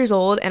 5 years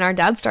old and our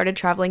dad started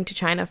traveling to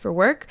China for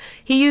work.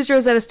 He used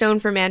Rosetta Stone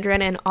for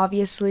Mandarin, and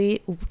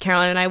obviously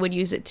Caroline and I would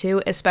use it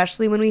too,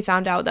 especially when we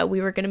found out that we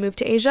were going to move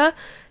to Asia.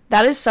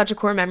 That is such a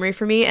core memory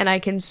for me, and I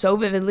can so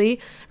vividly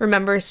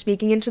remember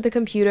speaking into the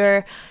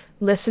computer,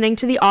 listening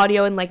to the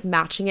audio and like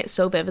matching it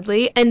so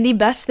vividly. And the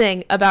best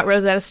thing about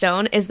Rosetta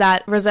Stone is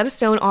that Rosetta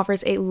Stone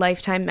offers a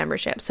lifetime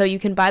membership. So you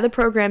can buy the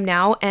program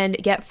now and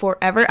get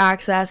forever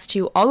access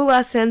to all the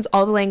lessons,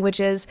 all the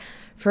languages,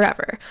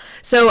 forever.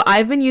 So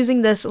I've been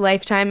using this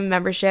lifetime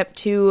membership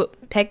to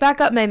pick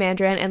back up my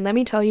Mandarin, and let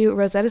me tell you,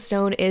 Rosetta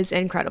Stone is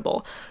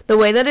incredible. The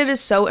way that it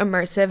is so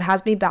immersive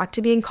has me back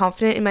to being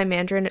confident in my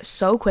Mandarin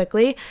so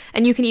quickly,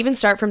 and you can even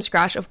start from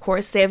scratch. Of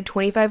course, they have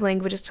 25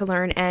 languages to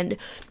learn, and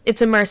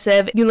it's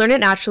immersive. You learn it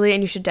naturally,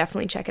 and you should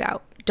definitely check it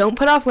out. Don't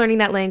put off learning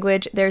that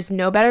language. There's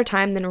no better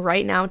time than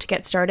right now to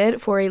get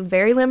started. For a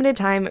very limited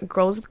time,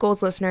 Girls with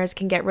Goals listeners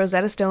can get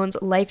Rosetta Stone's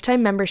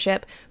lifetime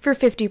membership for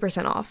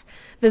 50% off.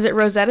 Visit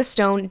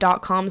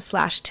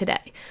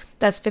rosettastone.com/today.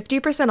 That's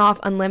 50% off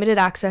unlimited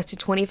access to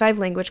 25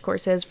 language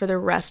courses for the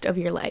rest of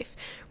your life.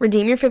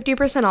 Redeem your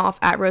 50% off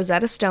at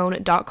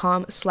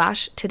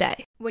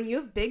rosettastone.com/today. When you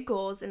have big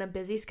goals and a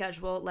busy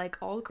schedule like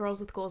all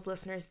Girls with Goals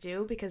listeners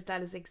do, because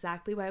that is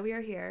exactly why we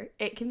are here,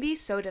 it can be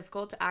so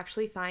difficult to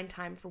actually find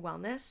time for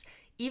wellness.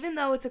 Even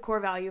though it's a core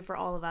value for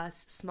all of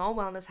us, small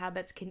wellness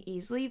habits can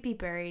easily be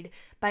buried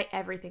by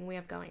everything we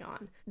have going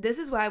on. This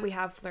is why we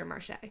have Fleur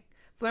Marché.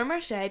 Fleur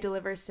Marché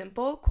delivers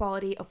simple,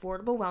 quality,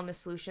 affordable wellness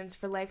solutions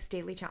for life's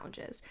daily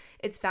challenges.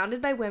 It's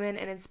founded by women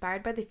and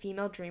inspired by the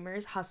female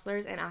dreamers,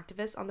 hustlers, and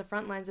activists on the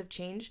front lines of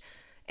change,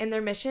 and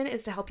their mission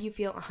is to help you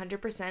feel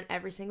 100%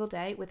 every single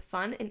day with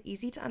fun and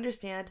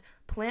easy-to-understand,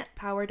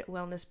 plant-powered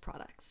wellness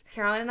products.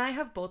 Caroline and I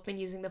have both been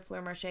using the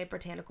Fleur Marché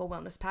Botanical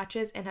Wellness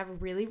Patches and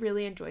have really,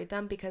 really enjoyed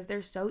them because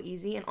they're so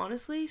easy and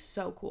honestly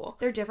so cool.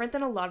 They're different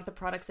than a lot of the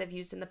products I've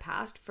used in the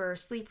past for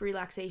sleep,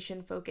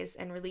 relaxation, focus,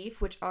 and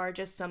relief, which are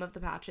just some of the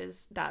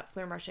patches that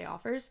Fleur Marché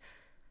offers.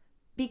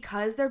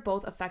 Because they're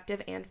both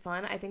effective and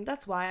fun, I think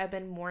that's why I've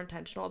been more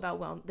intentional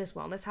about this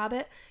wellness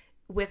habit.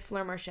 with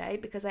Fleur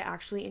Marché because I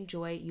actually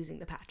enjoy using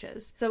the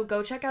patches. So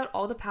go check out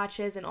all the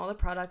patches and all the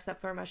products that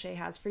Fleur Marché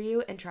has for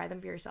you and try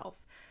them for yourself.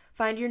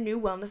 Find your new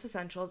wellness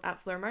essentials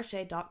at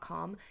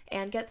fleurmarche.com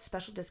and get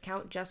special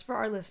discount just for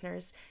our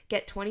listeners.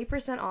 Get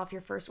 20% off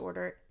your first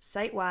order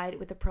site-wide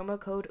with the promo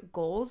code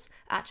GOALS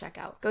at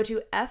checkout. Go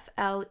to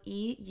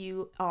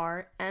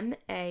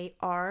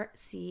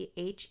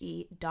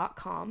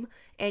fleurmarche.com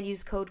and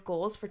use code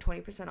GOALS for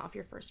 20% off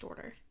your first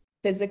order.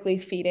 Physically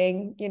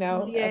feeding,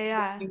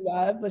 Yeah. you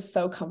love was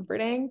so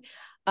comforting.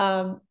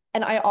 And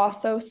I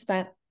also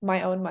spent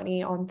my own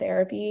money on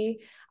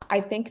therapy.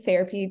 I think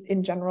therapy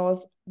in general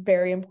is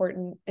very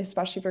important,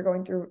 especially if you're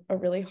going through a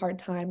really hard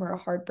time or a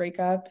hard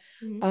breakup.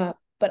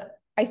 But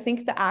I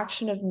think the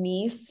action of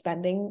me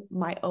spending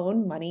my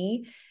own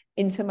money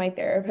into my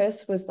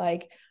therapist was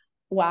like,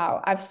 wow,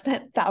 I've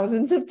spent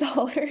thousands of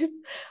dollars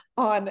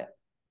on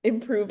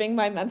improving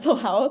my mental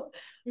health.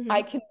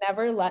 I can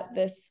never let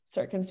this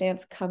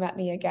circumstance come at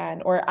me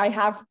again, or I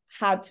have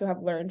had to have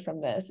learned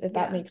from this, if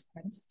that makes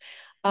sense.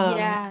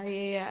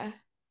 Yeah.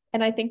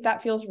 And I think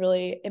that feels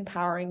really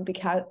empowering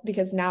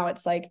because now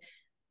it's like,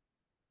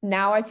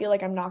 now I feel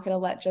like I'm not going to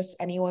let just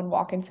anyone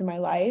walk into my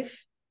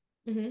life.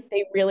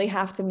 They really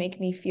have to make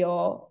me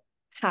feel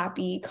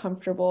happy,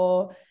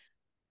 comfortable.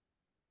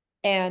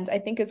 And I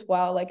think as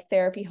well, like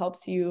therapy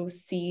helps you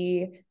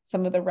see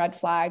some of the red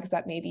flags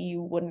that maybe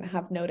you wouldn't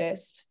have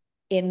noticed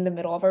in the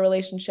middle of a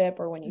relationship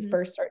or when you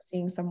first start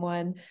seeing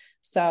someone.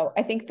 So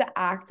I think the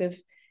act of,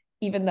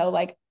 even though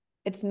like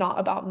it's not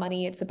about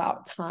money, it's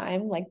about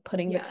time, like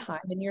putting the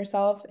time in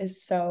yourself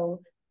is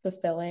so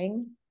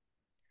fulfilling.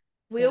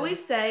 We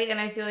always say, and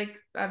I feel like,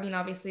 I mean,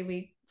 obviously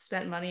we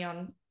spent money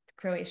on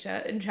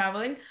Croatia and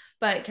traveling,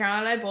 but Caroline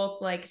and I both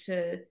like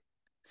to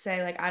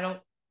say, like, I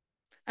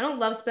don't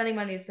love spending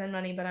money to spend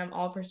money, but I'm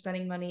all for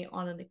spending money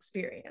on an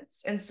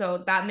experience. And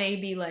so that may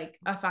be like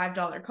a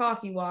 $5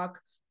 coffee walk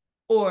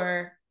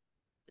or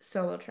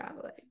solo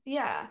traveling.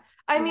 Yeah.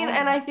 I mean,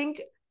 and I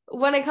think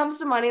when it comes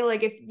to money,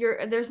 like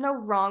there's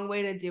no wrong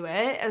way to do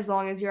it as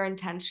long as you're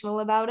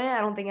intentional about it.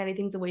 I don't think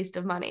anything's a waste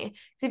of money.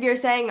 Because if you're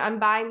saying I'm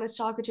buying this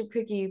chocolate chip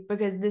cookie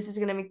because this is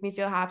going to make me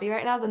feel happy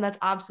right now, then that's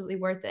absolutely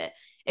worth it.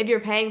 If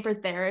you're paying for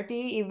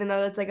therapy, even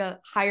though it's like a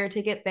higher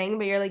ticket thing,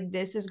 but you're like,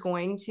 this is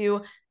going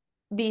to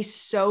be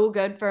so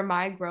good for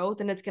my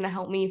growth and it's going to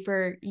help me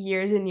for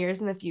years and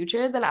years in the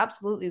future, then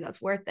absolutely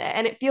that's worth it.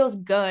 And it feels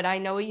good. I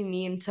know what you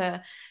mean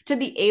to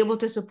be able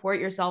to support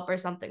yourself or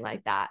something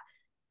like that.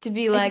 To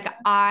be like,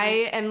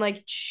 I am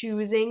like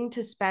choosing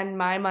to spend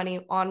my money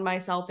on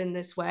myself in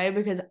this way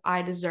because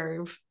I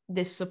deserve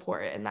this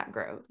support and that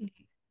growth.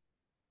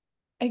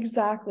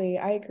 Exactly.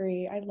 I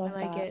agree. I love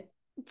like that. it.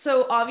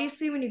 So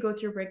obviously when you go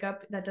through a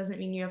breakup, that doesn't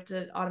mean you have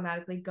to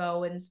automatically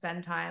go and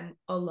spend time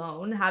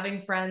alone.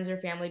 Having friends or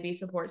family be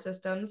support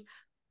systems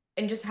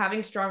and just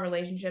having strong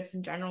relationships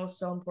in general is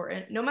so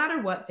important, no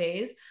matter what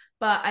phase.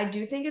 But I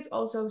do think it's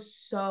also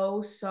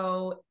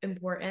so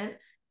important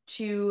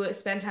to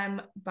spend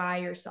time by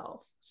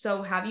yourself.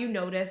 So have you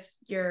noticed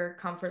your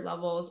comfort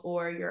levels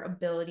or your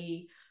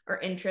ability or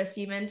interest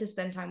even to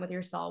spend time with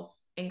yourself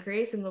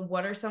increase? And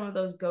what are some of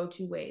those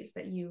go-to ways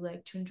that you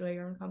like to enjoy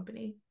your own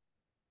company?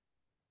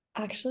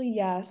 Actually,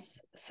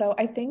 yes. So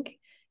I think,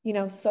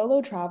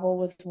 solo travel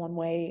was one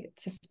way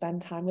to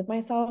spend time with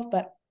myself,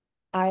 but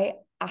I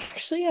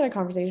actually had a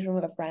conversation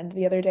with a friend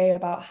the other day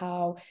about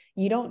how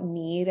you don't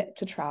need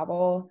to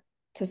travel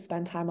to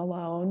spend time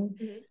alone.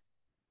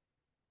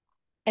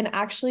 And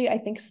actually, I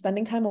think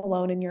spending time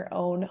alone in your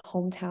own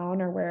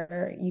hometown or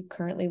where you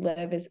currently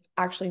live is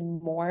actually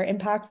more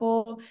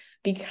impactful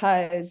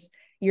because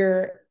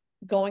you're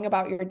going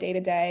about your day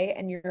to day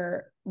and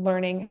you're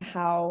learning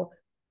how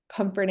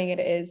comforting it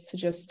is to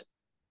just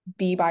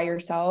be by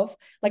yourself.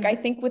 Like, I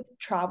think with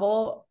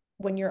travel,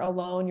 when you're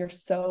alone, you're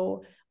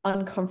so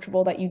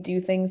uncomfortable that you do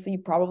things that you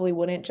probably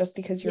wouldn't just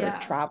because you're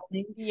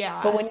traveling.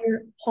 But when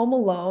you're home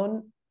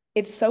alone,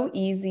 it's so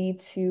easy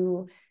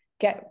to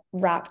get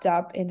wrapped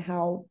up in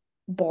how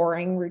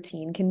boring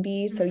routine can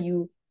be. So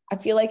I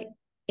feel like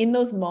in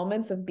those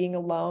moments of being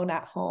alone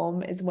at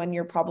home is when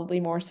you're probably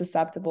more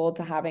susceptible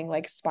to having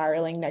like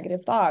spiraling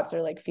negative thoughts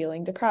or like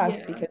feeling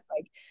depressed because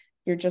like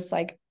you're just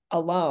like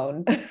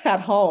alone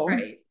at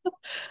home.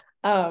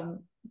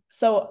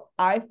 So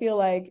I feel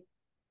like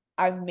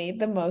I've made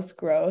the most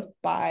growth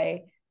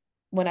by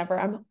whenever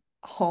I'm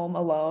home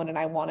alone and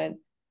I want to,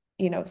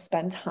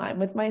 spend time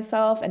with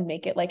myself and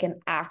make it like an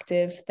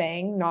active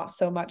thing, not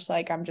so much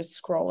like I'm just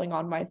scrolling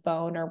on my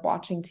phone or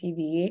watching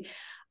TV.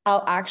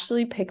 I'll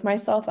actually pick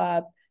myself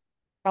up.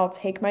 I'll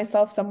take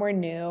myself somewhere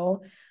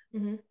new.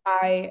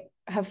 I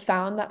have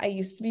found that I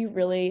used to be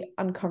really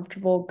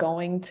uncomfortable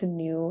going to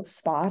new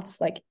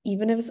spots, like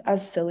even if it's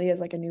as silly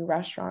as like a new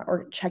restaurant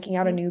or checking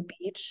out a new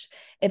beach.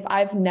 If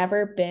I've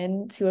never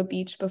been to a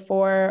beach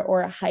before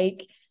or a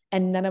hike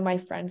and none of my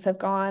friends have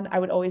gone, I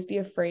would always be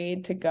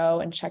afraid to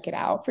go and check it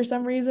out for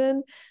some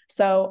reason.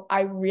 So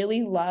I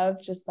really love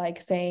just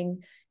like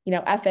saying,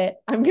 F it,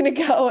 I'm going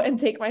to go and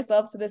take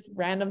myself to this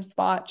random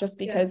spot just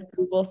because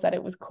Google said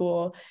it was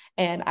cool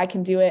and I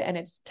can do it and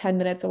it's 10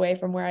 minutes away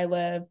from where I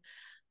live.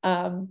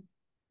 And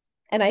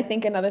I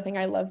think another thing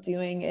I love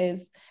doing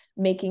is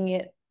making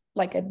it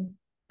like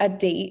a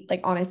date.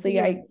 Like honestly,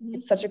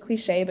 it's such a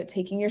cliche, but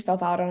taking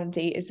yourself out on a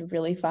date is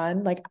really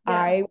fun. Like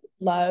I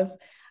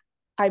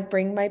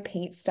bring my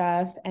paint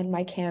stuff and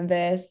my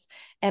canvas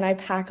and I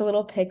pack a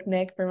little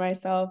picnic for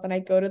myself and I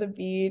go to the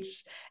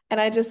beach and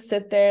I just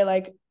sit there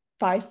like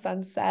by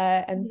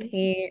sunset and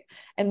paint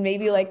and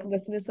maybe like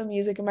listen to some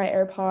music in my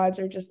AirPods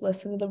or just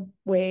listen to the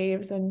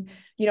waves. And,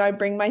 I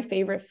bring my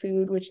favorite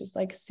food, which is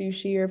like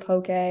sushi or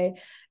poke.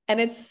 And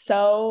it's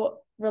so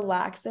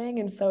relaxing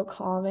and so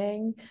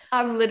calming.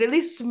 I'm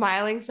literally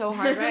smiling so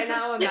hard right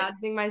now,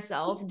 imagining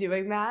myself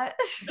doing that.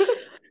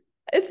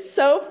 It's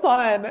so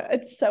fun.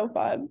 It's so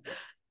fun.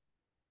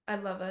 I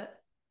love it.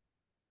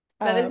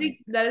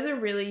 That is a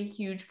really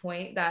huge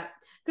point, that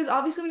because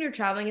obviously when you're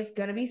traveling, it's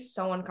gonna be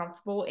so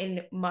uncomfortable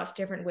in much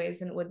different ways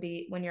than it would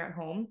be when you're at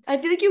home. I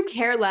feel like you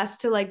care less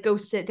to like go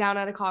sit down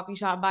at a coffee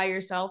shop by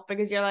yourself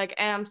because you're like,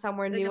 I'm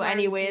somewhere new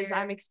anyways.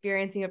 I'm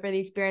experiencing it for the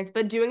experience.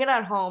 But doing it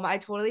at home, I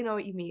totally know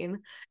what you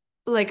mean.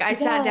 Like I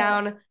sat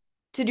down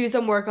to do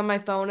some work on my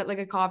phone at like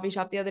a coffee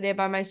shop the other day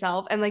by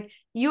myself, and like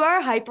you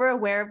are hyper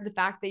aware of the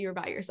fact that you're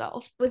by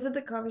yourself. Was it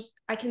the coffee?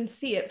 I can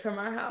see it from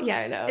our house. Yeah,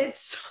 I know. It's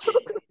so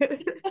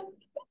good.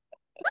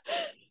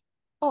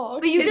 Oh,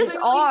 but you just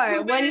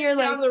are when you're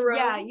down like, the road.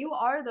 yeah, you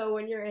are though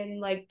when you're in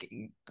like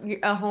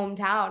a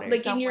hometown or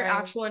like somewhere. in your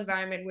actual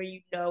environment where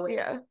you know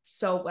it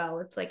so well.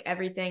 It's like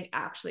everything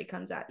actually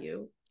comes at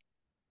you.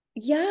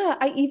 Yeah,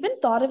 I even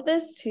thought of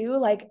this too.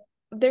 Like,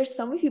 there's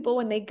so many people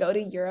when they go to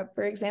Europe,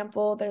 for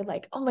example, they're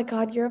like, oh my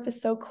God, Europe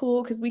is so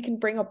cool because we can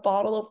bring a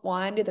bottle of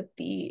wine to the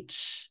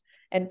beach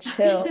and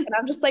chill. And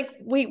I'm just like,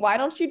 wait, why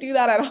don't you do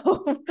that at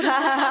home?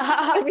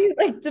 I mean,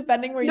 like,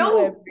 depending where you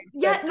live.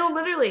 Yeah, no,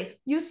 literally.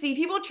 You see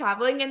people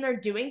traveling and they're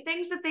doing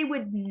things that they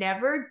would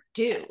never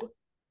do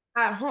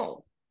at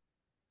home.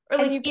 Or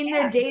like in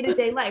their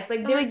day-to-day life.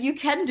 Like they're like, you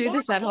can do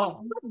this at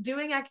home.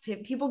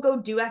 People go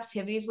do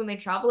activities when they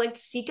travel. Like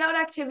seek out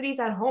activities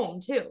at home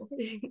too.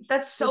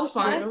 That's so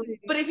fun. True.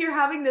 But if you're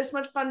having this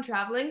much fun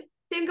traveling,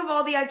 think of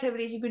all the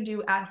activities you could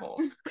do at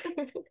home.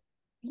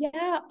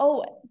 Yeah.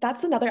 Oh,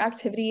 that's another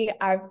activity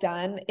I've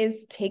done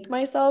is take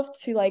myself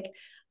to like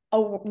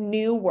a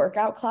new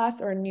workout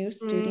class or a new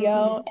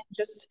studio and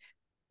just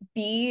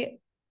be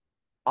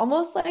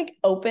almost like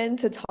open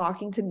to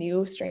talking to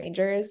new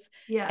strangers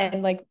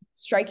and like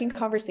striking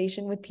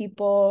conversation with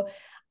people.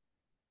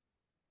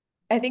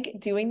 I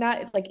think doing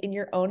that like in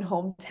your own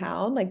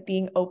hometown, like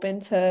being open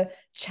to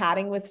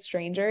chatting with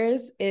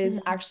strangers is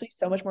actually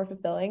so much more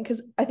fulfilling.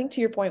 Because I think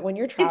to your point, when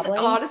you're traveling,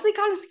 it's honestly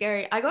kind of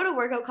scary. I go to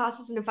workout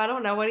classes and if I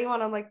don't know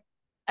anyone, I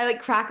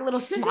like crack a little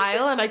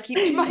smile and I keep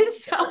to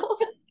myself.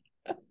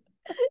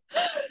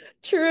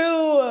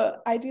 True.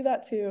 I do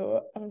that too.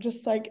 I'm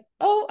just like,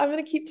 oh, I'm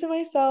going to keep to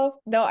myself.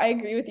 No, I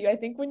agree with you. I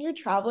think when you're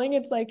traveling,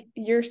 it's like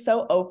you're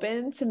so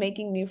open to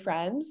making new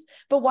friends.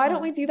 But why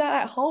don't we do that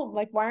at home?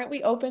 Like, why aren't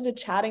we open to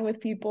chatting with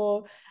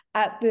people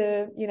at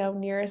the,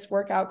 nearest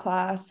workout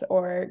class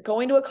or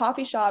going to a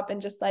coffee shop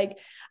and just like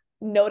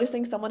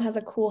noticing someone has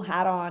a cool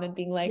hat on and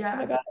being like, oh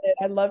my God,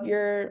 I love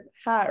your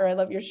hat or I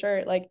love your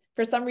shirt. Like,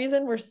 for some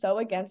reason, we're so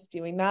against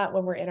doing that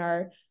when we're in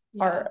our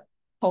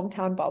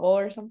hometown bubble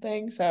or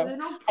something. So there's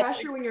no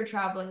pressure when you're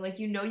traveling. Like,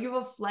 you have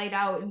a flight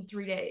out in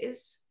 3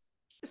 days.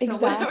 So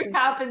exactly.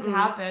 whatever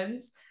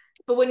happens.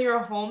 But when you're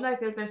home, I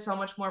feel like there's so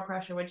much more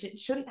pressure, which it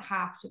shouldn't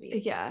have to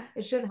be. Yeah.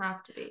 It shouldn't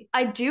have to be.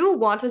 I do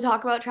want to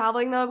talk about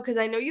traveling though, because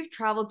I know you've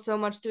traveled so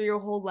much through your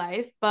whole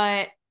life,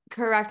 but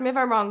correct me if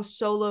I'm wrong,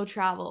 solo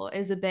travel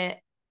is a bit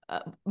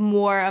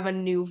more of a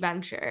new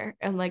venture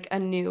and like a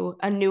new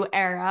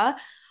era.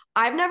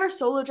 I've never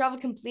solo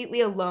traveled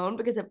completely alone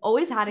because I've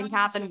always had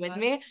Catherine with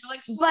me.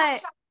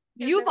 But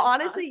it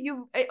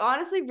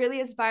honestly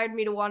really inspired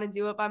me to want to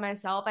do it by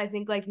myself. I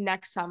think like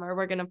next summer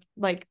we're gonna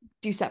like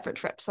do separate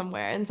trips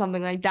somewhere and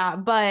something like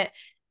that. But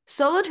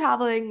solo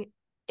traveling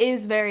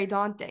is very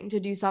daunting to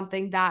do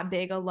something that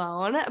big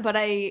alone. But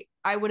I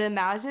would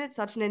imagine it's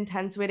such an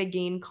intense way to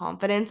gain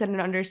confidence and an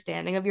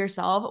understanding of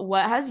yourself.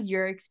 What has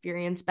your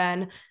experience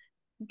been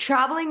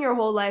traveling your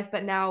whole life,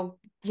 but now,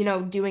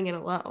 doing it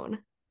alone?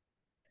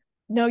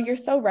 No, you're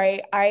so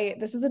right.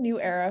 This is a new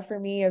era for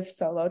me of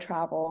solo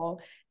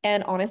travel.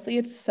 And honestly,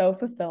 it's so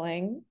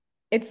fulfilling.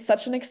 It's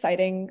such an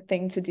exciting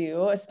thing to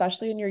do,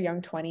 especially in your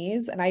young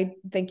 20s. And I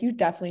think you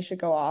definitely should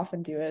go off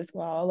and do it as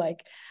well.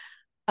 Like,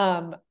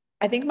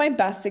 I think my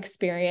best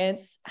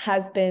experience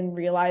has been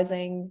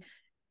realizing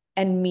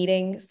and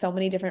meeting so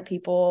many different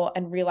people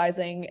and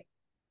realizing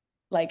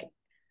like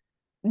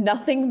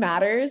nothing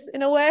matters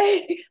in a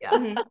way.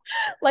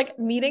 Like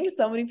meeting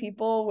so many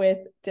people with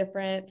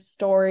different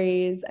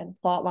stories and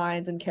plot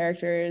lines and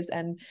characters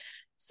and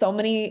so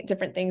many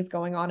different things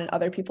going on in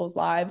other people's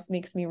lives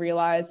makes me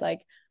realize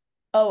like,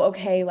 oh,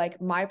 okay,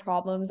 like my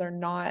problems are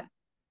not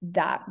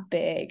that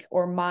big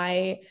or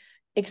my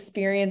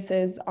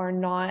experiences are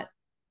not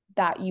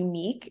that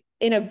unique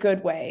in a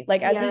good way.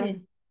 Like as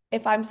in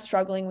if I'm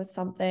struggling with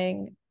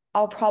something,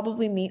 I'll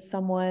probably meet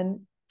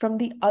someone from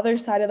the other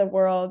side of the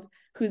world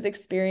who's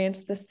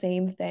experienced the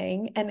same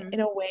thing. And Mhm. in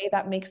a way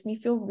that makes me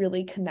feel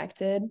really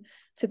connected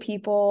to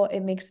people. It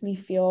makes me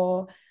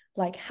feel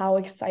like how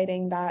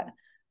exciting that,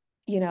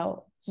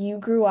 you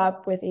grew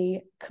up with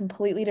a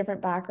completely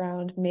different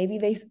background. Maybe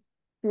they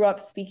grew up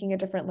speaking a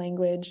different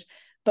language,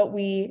 but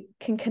we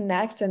can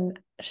connect and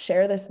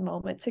share this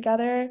moment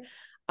together.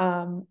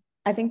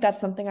 I think that's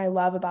something I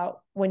love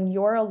about when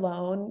you're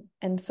alone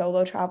and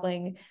solo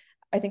traveling.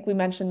 I think we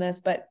mentioned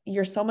this, but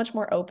you're so much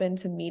more open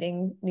to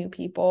meeting new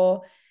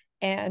people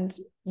and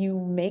you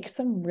make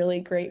some really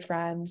great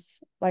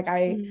friends.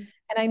 Mhm.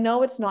 And I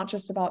know it's not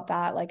just about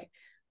that. Like,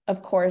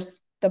 of course,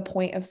 the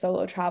point of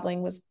solo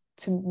traveling was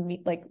to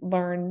meet, like,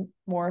 learn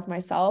more of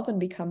myself and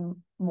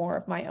become more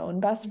of my own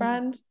best Mhm.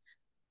 friend.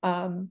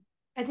 Um,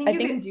 I think I you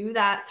think can it's, do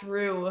that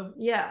through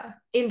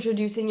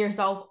introducing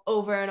yourself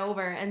over and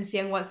over and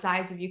seeing what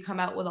sides of you come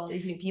out with all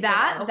these new people.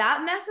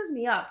 That messes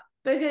me up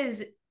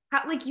because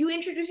like you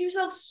introduce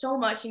yourself so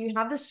much and you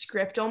have the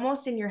script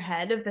almost in your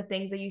head of the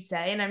things that you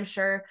say, and I'm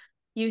sure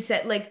you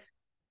said like,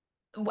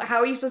 how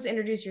are you supposed to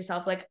introduce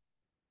yourself? Like,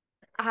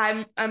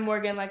 I'm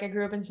Morgan. Like, I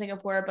grew up in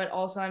Singapore, but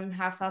also I'm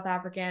half South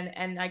African,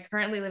 and I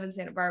currently live in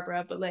Santa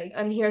Barbara. But like,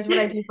 And here's what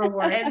I do for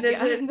work. and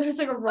this is There's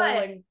like a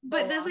rolling.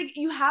 but there's like,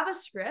 you have a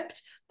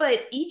script,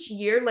 but each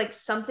year like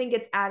something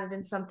gets added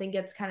and something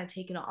gets kind of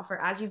taken off,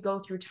 or as you go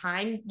through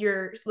time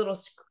your little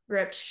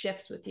script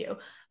shifts with you.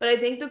 But I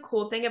think the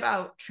cool thing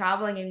about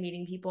traveling and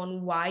meeting people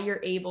and why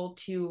you're able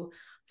to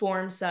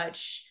form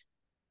such,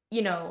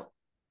 you know,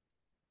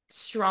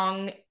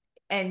 strong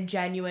and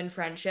genuine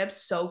friendships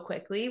so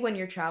quickly when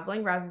you're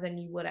traveling rather than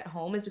you would at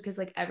home is because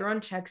like everyone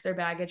checks their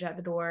baggage at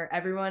the door,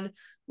 everyone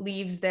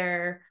leaves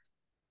their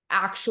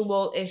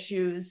actual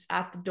issues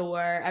at the door.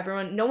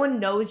 Everyone, no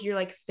one knows your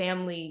like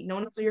family. No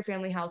one knows what your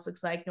family house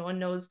looks like. No one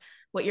knows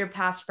what your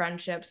past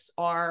friendships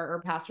are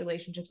or past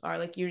relationships are.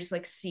 Like, you're just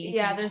like seeing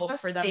There's people no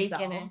for stake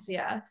in it. themselves.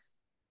 Yes.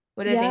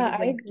 What I think yeah, is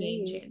I like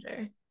game agree.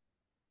 changer.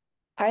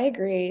 I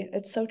agree.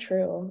 It's so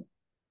true.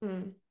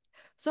 Hmm.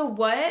 So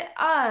what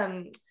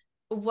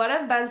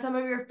have been some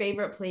of your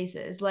favorite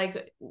places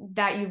like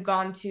that you've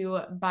gone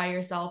to by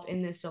yourself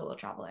in this solo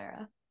travel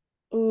era?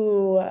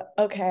 Ooh,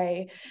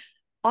 okay.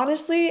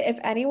 Honestly, if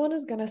anyone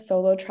is gonna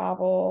solo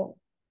travel,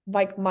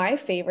 like my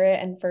favorite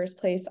and first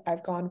place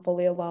I've gone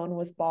fully alone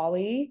was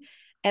Bali.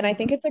 And I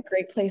think it's a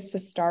great place to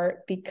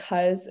start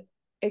because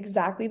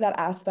exactly that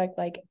aspect,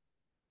 like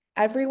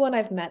everyone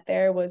I've met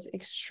there was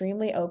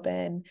extremely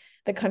open.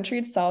 The country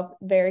itself,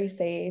 very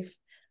safe.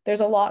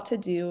 There's a lot to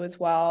do as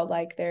well.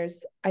 Like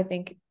there's, I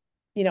think,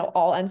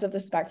 all ends of the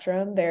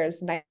spectrum.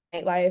 There's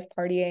nightlife,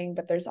 partying,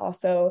 but there's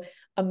also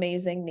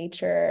amazing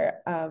nature,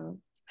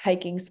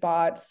 hiking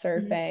spots,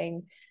 Mhm.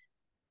 surfing.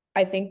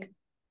 I think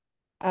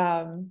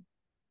um,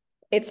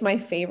 it's my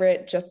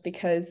favorite just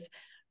because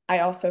I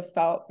also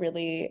felt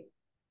really,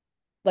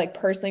 like,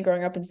 personally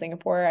growing up in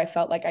Singapore, I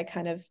felt like I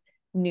kind of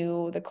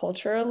knew the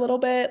culture a little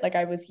bit. Like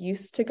I was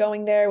used to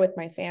going there with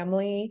my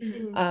family.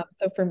 Mhm.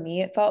 So for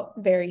me, it felt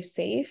very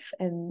safe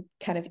and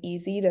kind of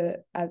easy to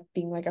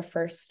being like a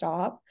first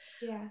stop.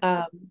 Yeah.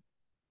 Um,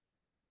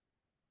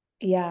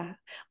 yeah.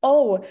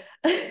 Oh,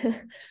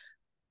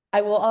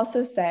 I will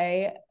also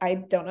say, I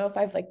don't know if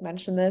I've like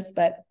mentioned this,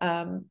 but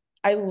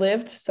I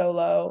lived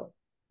solo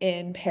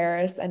in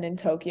Paris and in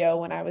Tokyo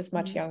when I was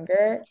much Mhm.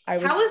 younger. I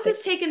How was is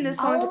this taking this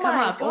 16. long to Oh come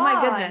my up? Oh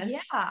my God.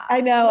 goodness.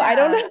 I know. I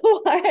don't Yeah. know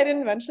why I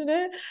didn't mention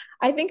it.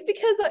 I think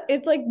because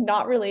it's like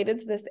not related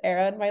to this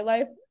era in my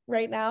life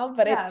right now,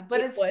 but Yeah,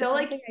 but it it's was still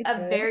something like I a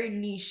did. very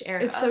niche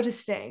era. It's so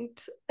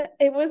distinct.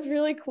 It was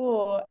really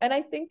cool. And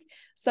I think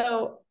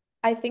so.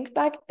 I think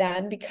back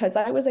then, because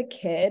I was a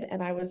kid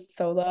and I was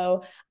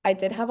solo, I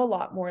did have a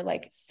lot more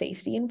like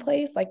safety in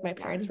place. Like my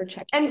Yeah. parents were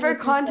checking And in for with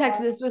me a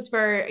context, lot. this was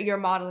for your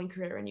modeling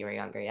career when you were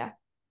younger, yeah?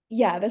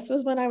 Yeah, this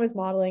was when I was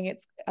modeling.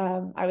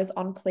 I was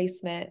on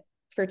placement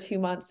for 2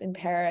 months in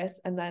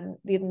Paris, and then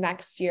the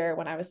next year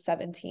when I was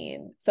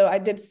 17. So I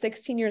did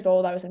 16 years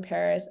old, I was in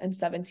Paris, and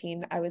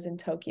 17, I was in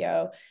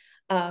Tokyo.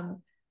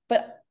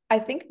 But I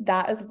think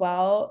that as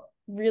well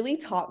really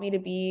taught me to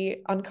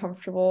be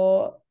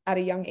uncomfortable at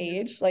a young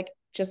age, like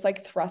just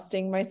like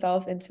thrusting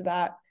myself into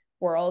that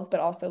world, but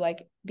also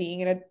like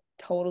being in a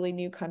totally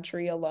new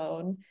country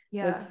alone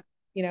Yeah. was,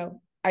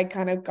 I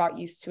kind of got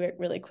used to it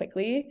really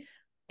quickly,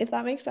 if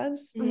that makes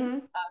sense.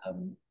 Mhm.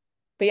 Um,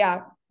 but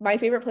yeah, my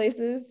favorite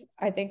places,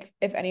 I think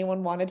if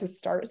anyone wanted to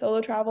start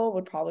solo travel,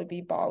 would probably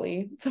be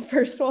Bali, the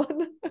first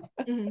one.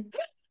 Mhm.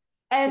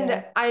 And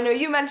Yeah. I know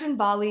you mentioned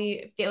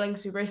Bali feeling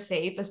super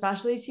safe,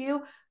 especially to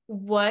you.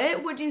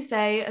 What would you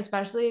say,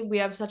 especially we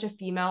have such a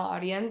female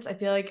audience? I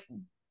feel like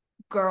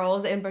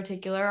girls in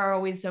particular are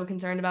always so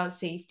concerned about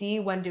safety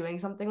when doing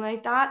something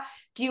like that.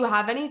 Do you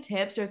have any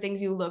tips or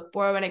things you look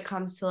for when it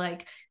comes to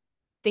like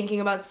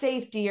thinking about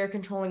safety or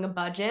controlling a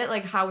budget?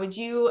 Like, how would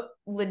you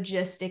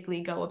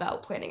logistically go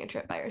about planning a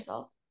trip by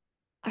yourself?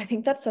 I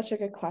think that's such a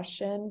good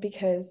question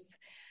because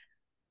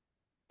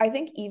I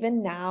think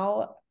even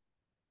now,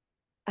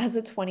 as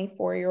a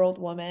 24-year-old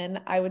woman,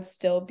 I would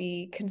still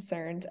be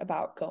concerned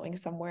about going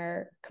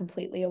somewhere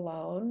completely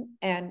alone.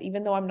 And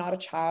even though I'm not a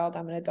child,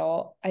 I'm an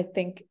adult, I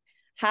think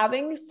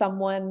having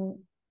someone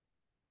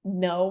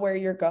know where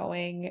you're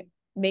going,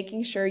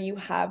 making sure you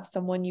have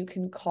someone you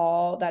can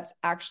call that's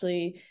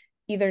actually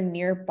either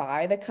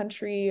nearby the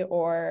country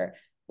or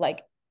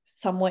like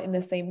somewhat in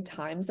the same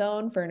time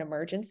zone for an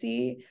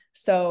emergency.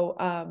 So,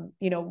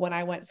 when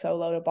I went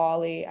solo to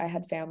Bali, I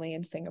had family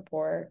in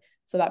Singapore.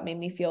 So that made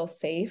me feel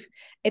safe.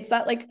 It's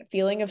that like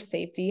feeling of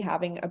safety,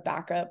 having a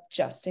backup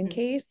just in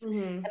case.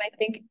 Mm-hmm. And I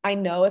think I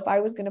know if I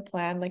was going to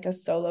plan like a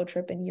solo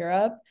trip in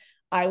Europe,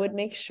 I would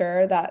make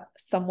sure that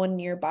someone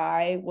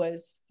nearby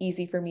was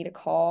easy for me to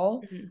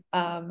call.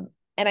 And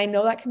I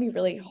know that can be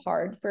really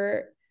hard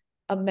for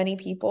many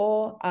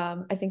people.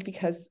 I think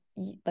because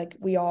like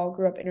we all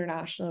grew up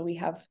international, we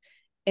have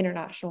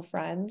international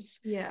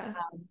friends. Yeah.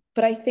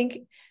 But I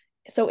think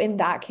so in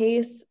that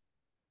case,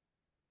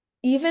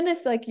 even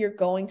if like you're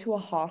going to a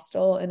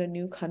hostel in a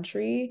new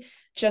country,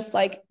 just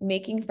like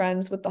making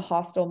friends with the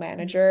hostel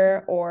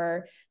manager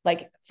or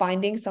like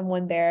finding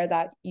someone there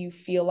that you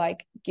feel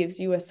like gives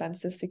you a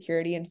sense of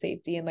security and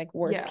safety and like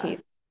worst Yeah.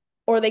 case,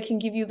 or they can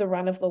give you the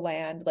run of the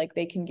land. Like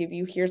they can give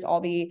you, here's all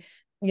the,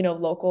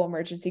 local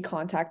emergency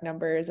contact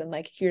numbers and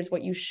like, here's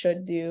what you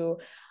should do.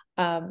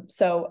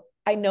 So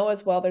I know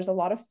as well, there's a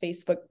lot of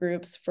Facebook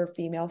groups for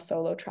female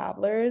solo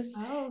travelers.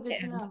 Oh, good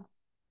to And know.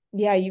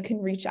 yeah, you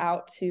can reach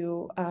out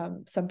to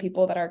some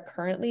people that are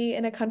currently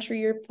in a country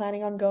you're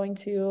planning on going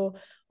to,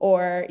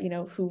 or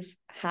who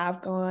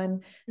have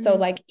gone. So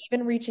like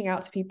even reaching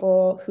out to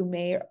people who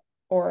may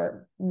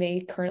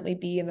currently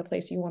be in the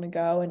place you want to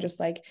go, and just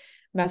like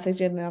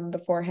messaging them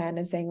beforehand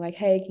and saying like,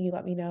 hey, can you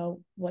let me know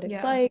what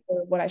it's like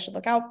or what I should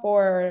look out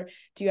for, or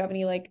do you have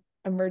any like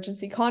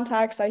emergency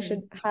contacts I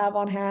should have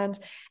on hand?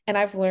 And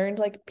I've learned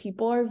like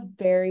people are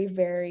very,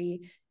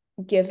 very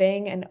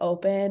giving and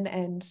open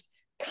and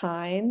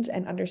kind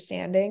and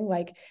understanding.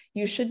 Like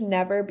you should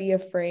never be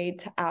afraid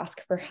to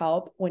ask for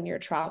help when you're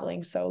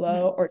traveling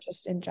solo or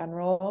just in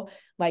general.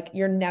 Like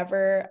you're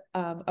never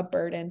a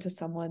burden to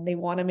someone. They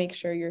want to make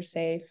sure you're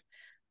safe.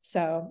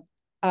 So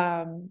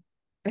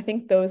I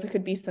think those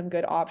could be some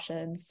good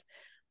options.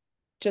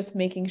 Just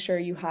making sure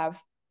you have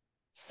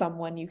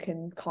someone you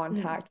can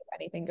contact if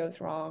anything goes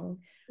wrong.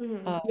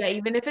 Yeah,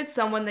 even if it's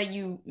someone that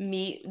you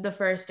meet the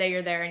first day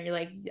you're there and you're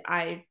like,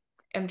 I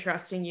am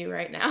trusting you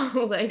right now.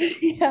 Like,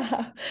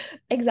 yeah,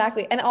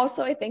 exactly. And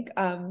also I think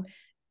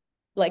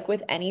like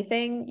with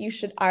anything,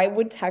 I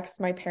would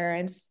text my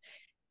parents,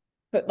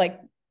 but like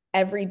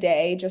every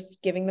day,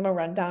 just giving them a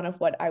rundown of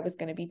what I was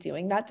going to be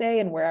doing that day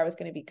and where I was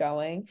going to be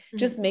going.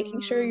 Just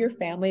making sure your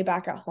family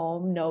back at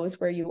home knows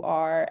where you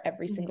are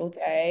every single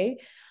day.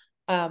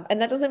 And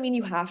that doesn't mean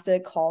you have to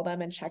call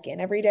them and check in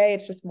every day.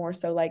 It's just more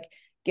so like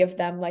give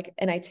them like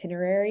an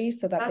itinerary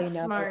so that they that's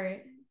know.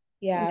 smart.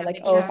 Yeah, like,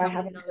 make oh, sure if I someone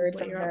haven't knows heard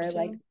what from you're up her,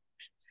 like, to.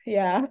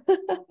 yeah.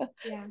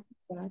 Yeah.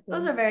 Those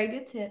Exactly. are very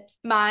good tips.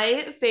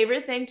 My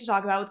favorite thing to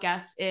talk about with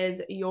guests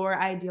is your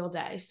ideal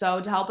day.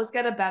 So to help us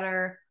get a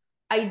better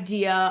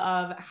idea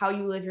of how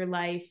you live your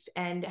life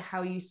and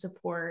how you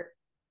support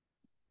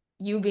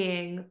you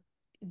being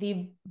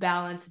the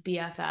balanced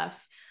BFF,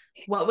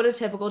 what would a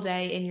typical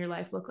day in your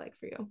life look like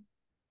for you?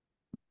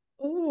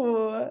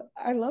 Ooh,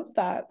 I love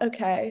that.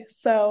 Okay.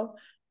 So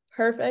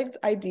perfect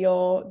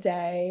ideal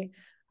day.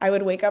 I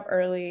would wake up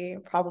early,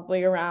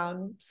 probably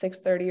around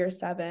 6:30 or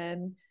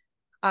 7.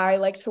 I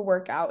like to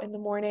work out in the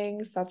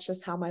mornings. That's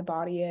just how my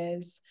body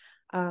is.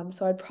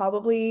 So I'd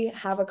probably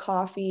have a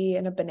coffee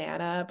and a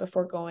banana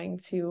before going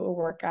to a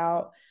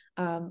workout.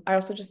 I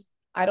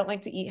don't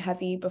like to eat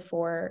heavy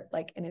before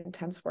like an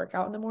intense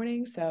workout in the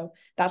morning. So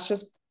that's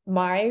just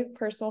my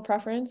personal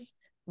preference.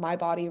 My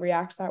body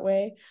reacts that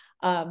way.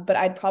 But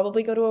I'd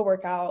probably go to a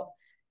workout.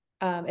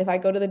 If I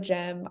go to the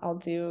gym, I'll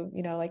do,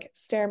 like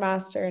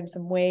Stairmaster and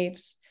some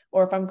weights.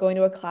 Or if I'm going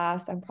to a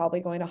class, I'm probably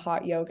going to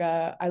hot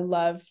yoga. I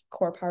love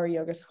core power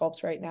yoga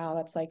sculpts right now.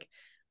 That's like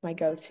my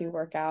go-to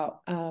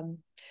workout. And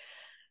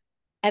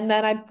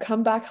then I'd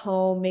come back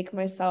home, make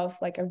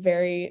myself like a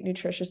very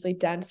nutritiously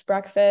dense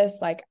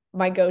breakfast. Like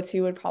my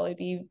go-to would probably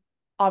be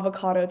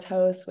avocado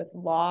toast with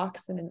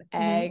lox and an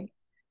egg.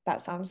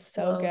 That sounds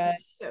so good.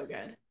 So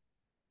good.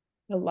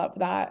 I love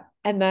that.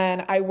 And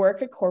then I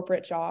work a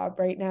corporate job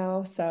right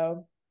now.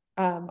 So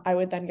I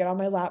would then get on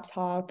my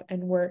laptop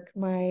and work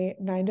my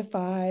 9 to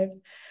 5,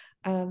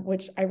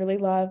 which I really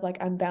love. Like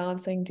I'm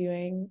balancing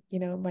doing,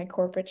 my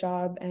corporate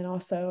job and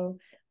also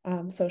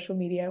social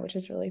media, which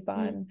is really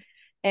fun.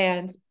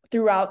 And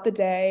throughout the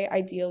day,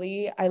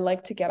 ideally, I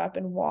like to get up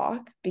and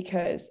walk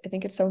because I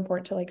think it's so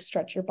important to like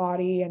stretch your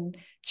body and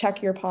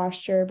check your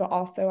posture. But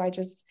also,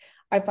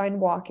 I find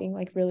walking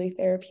like really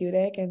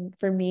therapeutic. And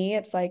for me,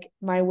 it's like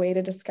my way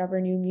to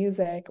discover new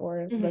music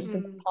or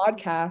listen to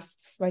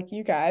podcasts like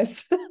you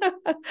guys.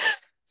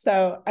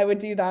 So I would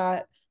do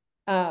that.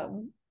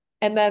 And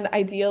then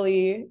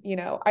ideally,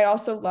 I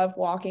also love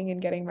walking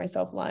and getting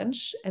myself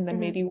lunch and then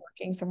maybe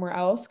working somewhere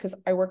else because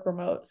I work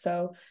remote.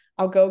 So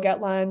I'll go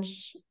get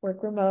lunch,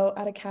 work remote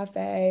at a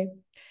cafe.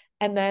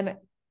 And then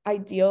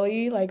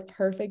ideally, like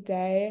perfect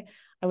day,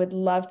 I would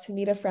love to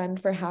meet a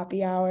friend for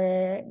happy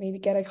hour, maybe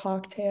get a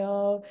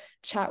cocktail,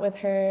 chat with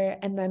her,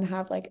 and then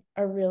have like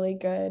a really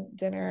good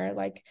dinner.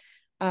 Like,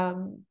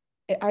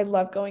 I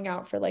love going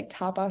out for like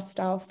tapas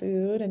style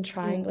food and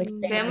trying like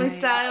Family family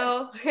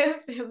style.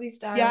 Family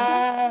style.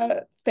 Yeah,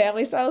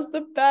 family style is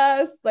the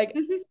best. Like,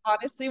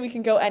 honestly, we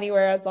can go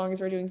anywhere as long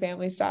as we're doing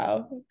family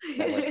style.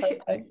 Then we're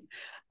perfect.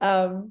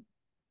 Um,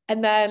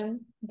 and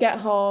then get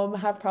home,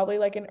 have probably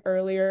like an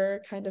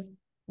earlier kind of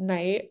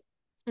night.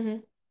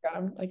 Mhm. God,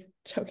 I'm like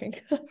choking.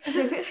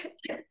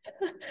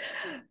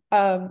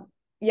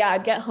 Yeah,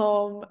 I'd get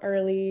home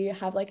early,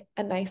 have like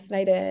a nice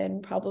night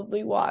in,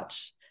 probably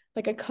watch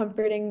like a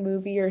comforting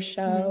movie or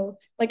show.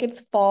 Like it's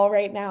fall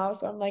right now,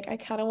 so I'm like, I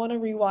kind of want to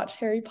rewatch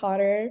Harry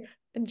Potter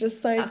and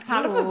just That's like,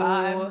 kind of a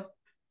vibe.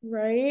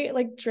 right?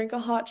 Like drink a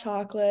hot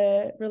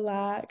chocolate,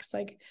 relax.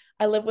 Like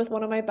I live with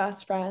one of my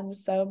best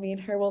friends, so me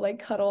and her will like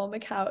cuddle on the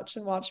couch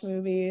and watch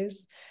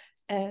movies.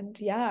 And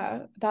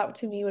yeah, that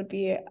to me would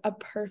be a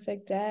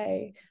perfect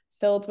day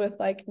filled with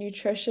like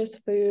nutritious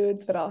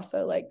foods, but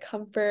also like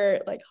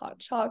comfort, like hot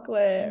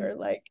chocolate or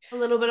like A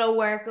little bit of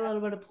work, a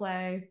little bit of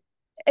play.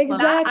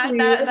 exactly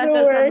That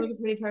does sound work. like a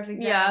pretty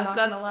perfect day. Yeah, I'm not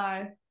gonna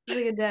lie. It's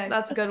a good day.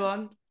 That's a good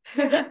one.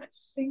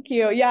 Thank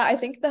you. Yeah, I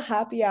think the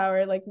happy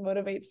hour like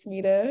motivates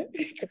me to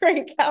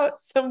crank out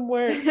some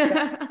work. So,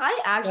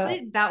 I yeah.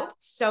 actually that would be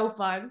so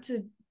fun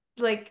to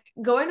like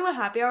going to a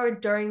happy hour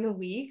during the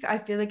week. I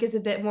feel like is a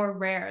bit more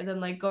rare than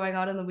like going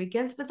out on the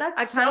weekends, but that's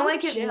I kind of so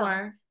like it chill.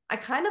 more I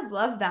kind of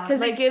love that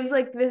because like it gives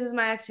like this is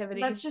my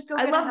activity. let's just go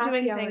I get a love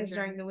doing happy hour things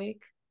drink. during the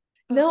week.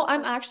 No,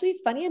 I'm actually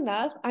funny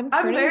enough. I'm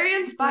I'm turning very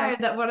inspired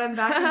that when I'm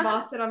back in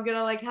Boston, I'm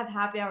gonna like have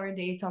happy hour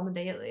dates on the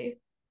daily.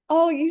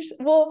 Oh,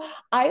 well,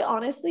 I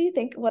honestly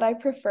think what I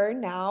prefer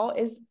now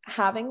is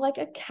having like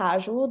a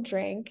casual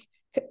drink,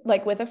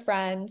 like with a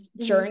friend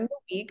during the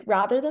week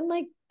rather than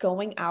like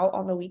going out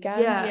on the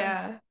weekends.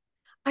 Yeah.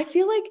 I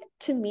feel like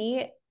to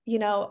me,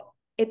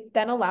 it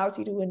then allows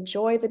you to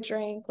enjoy the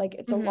drink. Like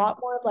it's a lot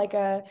more of like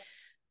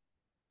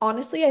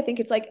honestly, I think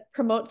it's like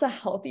promotes a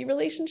healthy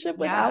relationship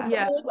with Yeah.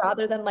 alcohol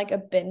rather than like a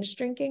binge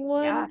drinking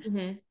one.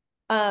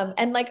 Yeah.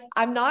 And like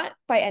I'm not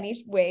by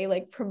any way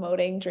like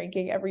promoting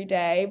drinking every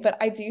day, but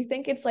I do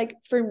think it's like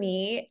for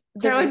me,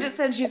 the Caroline reason just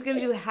said she's gonna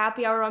do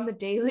happy hour on the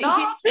daily.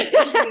 Not okay.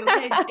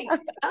 I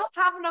don't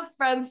have enough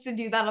friends to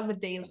do that on the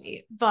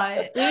daily,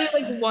 but We do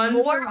like one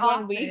more for 1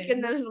 often. week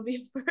and then it'll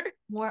be for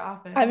More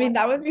often. I mean,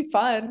 that would be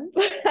fun.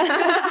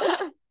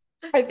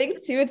 I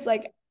think too, it's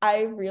like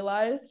I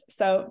realized,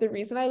 so the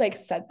reason I like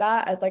said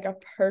that as like a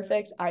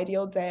perfect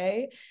ideal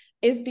day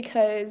is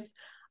because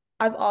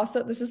I've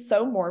also, this is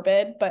so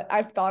morbid, but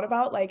I've thought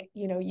about like,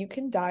 you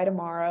can die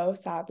tomorrow,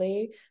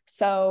 sadly.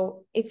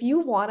 So if you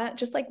want to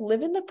just like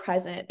live in the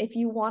present, if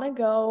you want to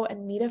go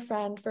and meet a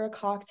friend for a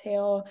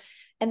cocktail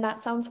and that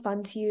sounds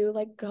fun to you,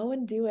 like go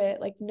and do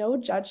it. Like no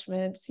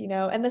judgments,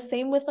 and the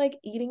same with like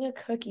eating a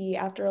cookie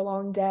after a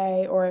long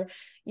day or,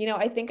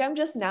 I think I'm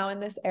just now in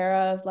this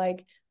era of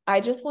like, I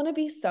just want to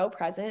be so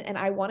present and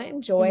I want to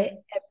enjoy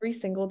every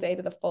single day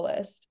to the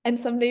fullest. And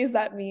some days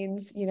that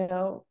means,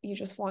 you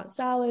just want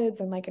salads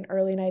and like an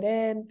early night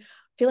in. I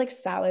feel like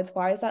salads,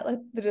 why is that like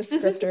the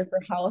descriptor for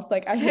health?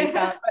 Like I hate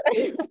that.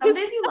 Some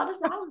days you love a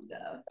salad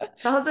though.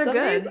 salads are Some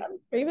good. days I'm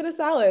craving a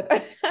salad.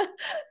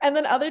 And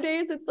then other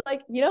days it's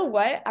like, you know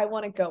what? I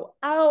want to go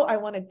out. I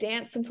want to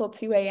dance until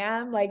 2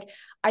 a.m. Like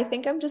I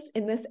think I'm just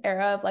in this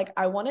era of like,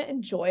 I want to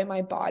enjoy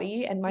my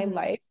body and my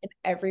life in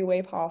every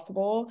way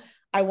possible.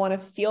 I want to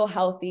feel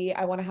healthy.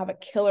 I want to have a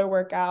killer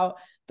workout,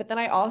 but then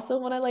I also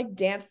want to like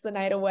dance the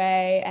night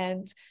away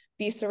and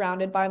be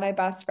surrounded by my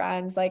best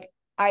friends. Like,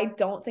 I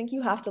don't think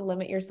you have to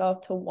limit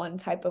yourself to one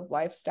type of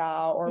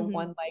lifestyle or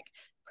one like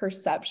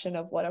perception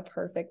of what a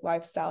perfect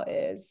lifestyle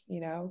is,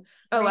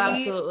 Oh,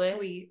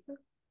 absolutely. Retweet.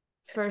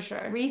 For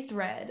sure.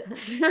 Rethread.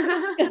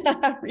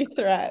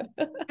 Rethread.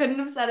 Couldn't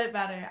have said it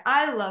better.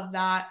 I love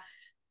that.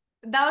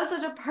 That was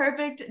such a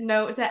perfect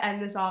note to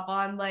end this off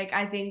on. Like,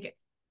 I think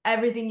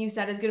everything you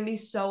said is going to be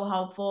so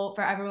helpful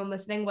for everyone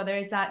listening, whether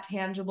it's that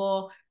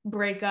tangible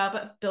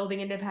breakup, building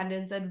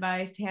independence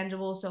advice,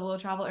 tangible solo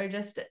travel, or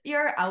just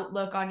your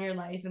outlook on your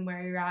life and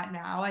where you're at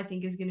now, I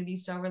think is going to be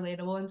so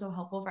relatable and so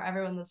helpful for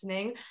everyone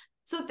listening.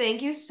 So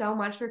thank you so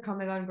much for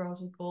coming on Girls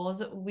with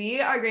Goals.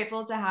 We are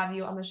grateful to have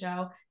you on the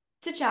show,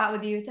 to chat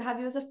with you, to have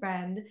you as a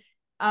friend.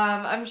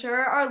 I'm sure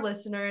our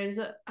listeners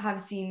have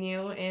seen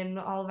you in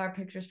all of our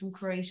pictures from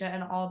Croatia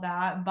and all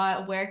that,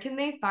 but where can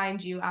they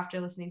find you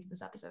after listening to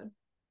this episode?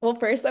 Well,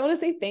 first, I want to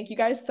say thank you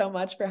guys so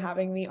much for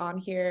having me on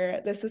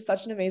here. This is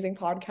such an amazing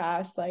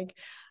podcast. Like,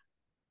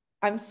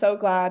 I'm so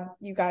glad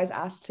you guys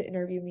asked to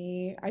interview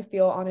me. I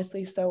feel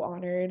honestly so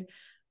honored.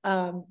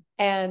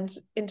 And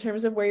in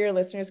terms of where your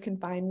listeners can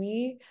find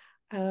me,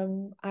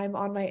 I'm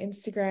on my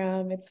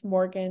Instagram. It's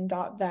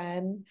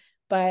morgan.venn,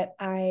 but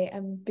I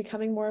am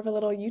becoming more of a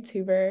little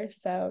YouTuber.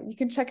 So you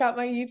can check out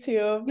my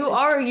YouTube. You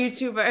are a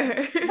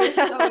YouTuber. You're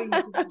so a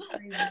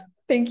YouTuber.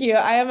 Thank you.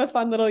 I am a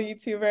fun little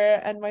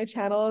YouTuber and my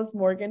channel is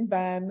Morgan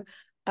Venn.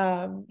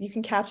 You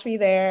can catch me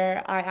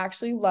there. I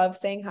actually love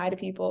saying hi to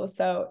people.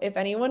 So if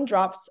anyone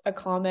drops a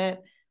comment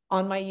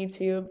on my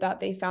YouTube that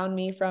they found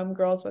me from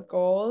Girls with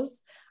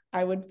Goals,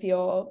 I would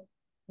feel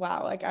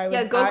wow, like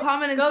go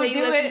comment and go say you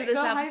do listened it. to this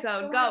Go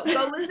episode.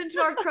 Go listen to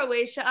our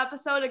Croatia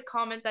episode and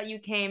comment that you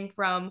came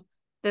from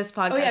this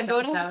podcast. Oh yeah, go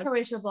episode. to the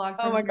Croatia vlog.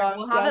 Oh my gosh,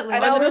 We'll have yes. it linked.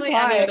 And I'll Literally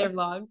any reply. other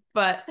vlog,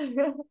 but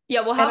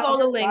yeah, we'll And have all I'll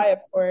the reply,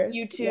 links. of course.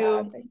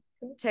 YouTube,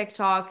 Yeah.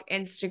 TikTok,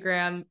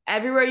 Instagram,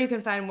 everywhere you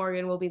can find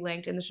Morgan will be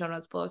linked in the show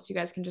notes below. So you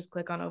guys can just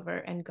click on over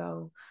and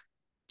go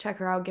check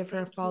her out, give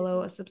her a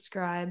follow, a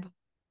subscribe.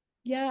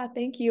 Yeah,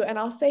 thank you. And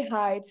I'll say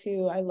hi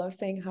too. I love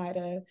saying hi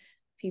to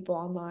people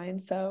online.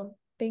 So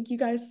thank you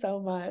guys so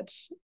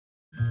much.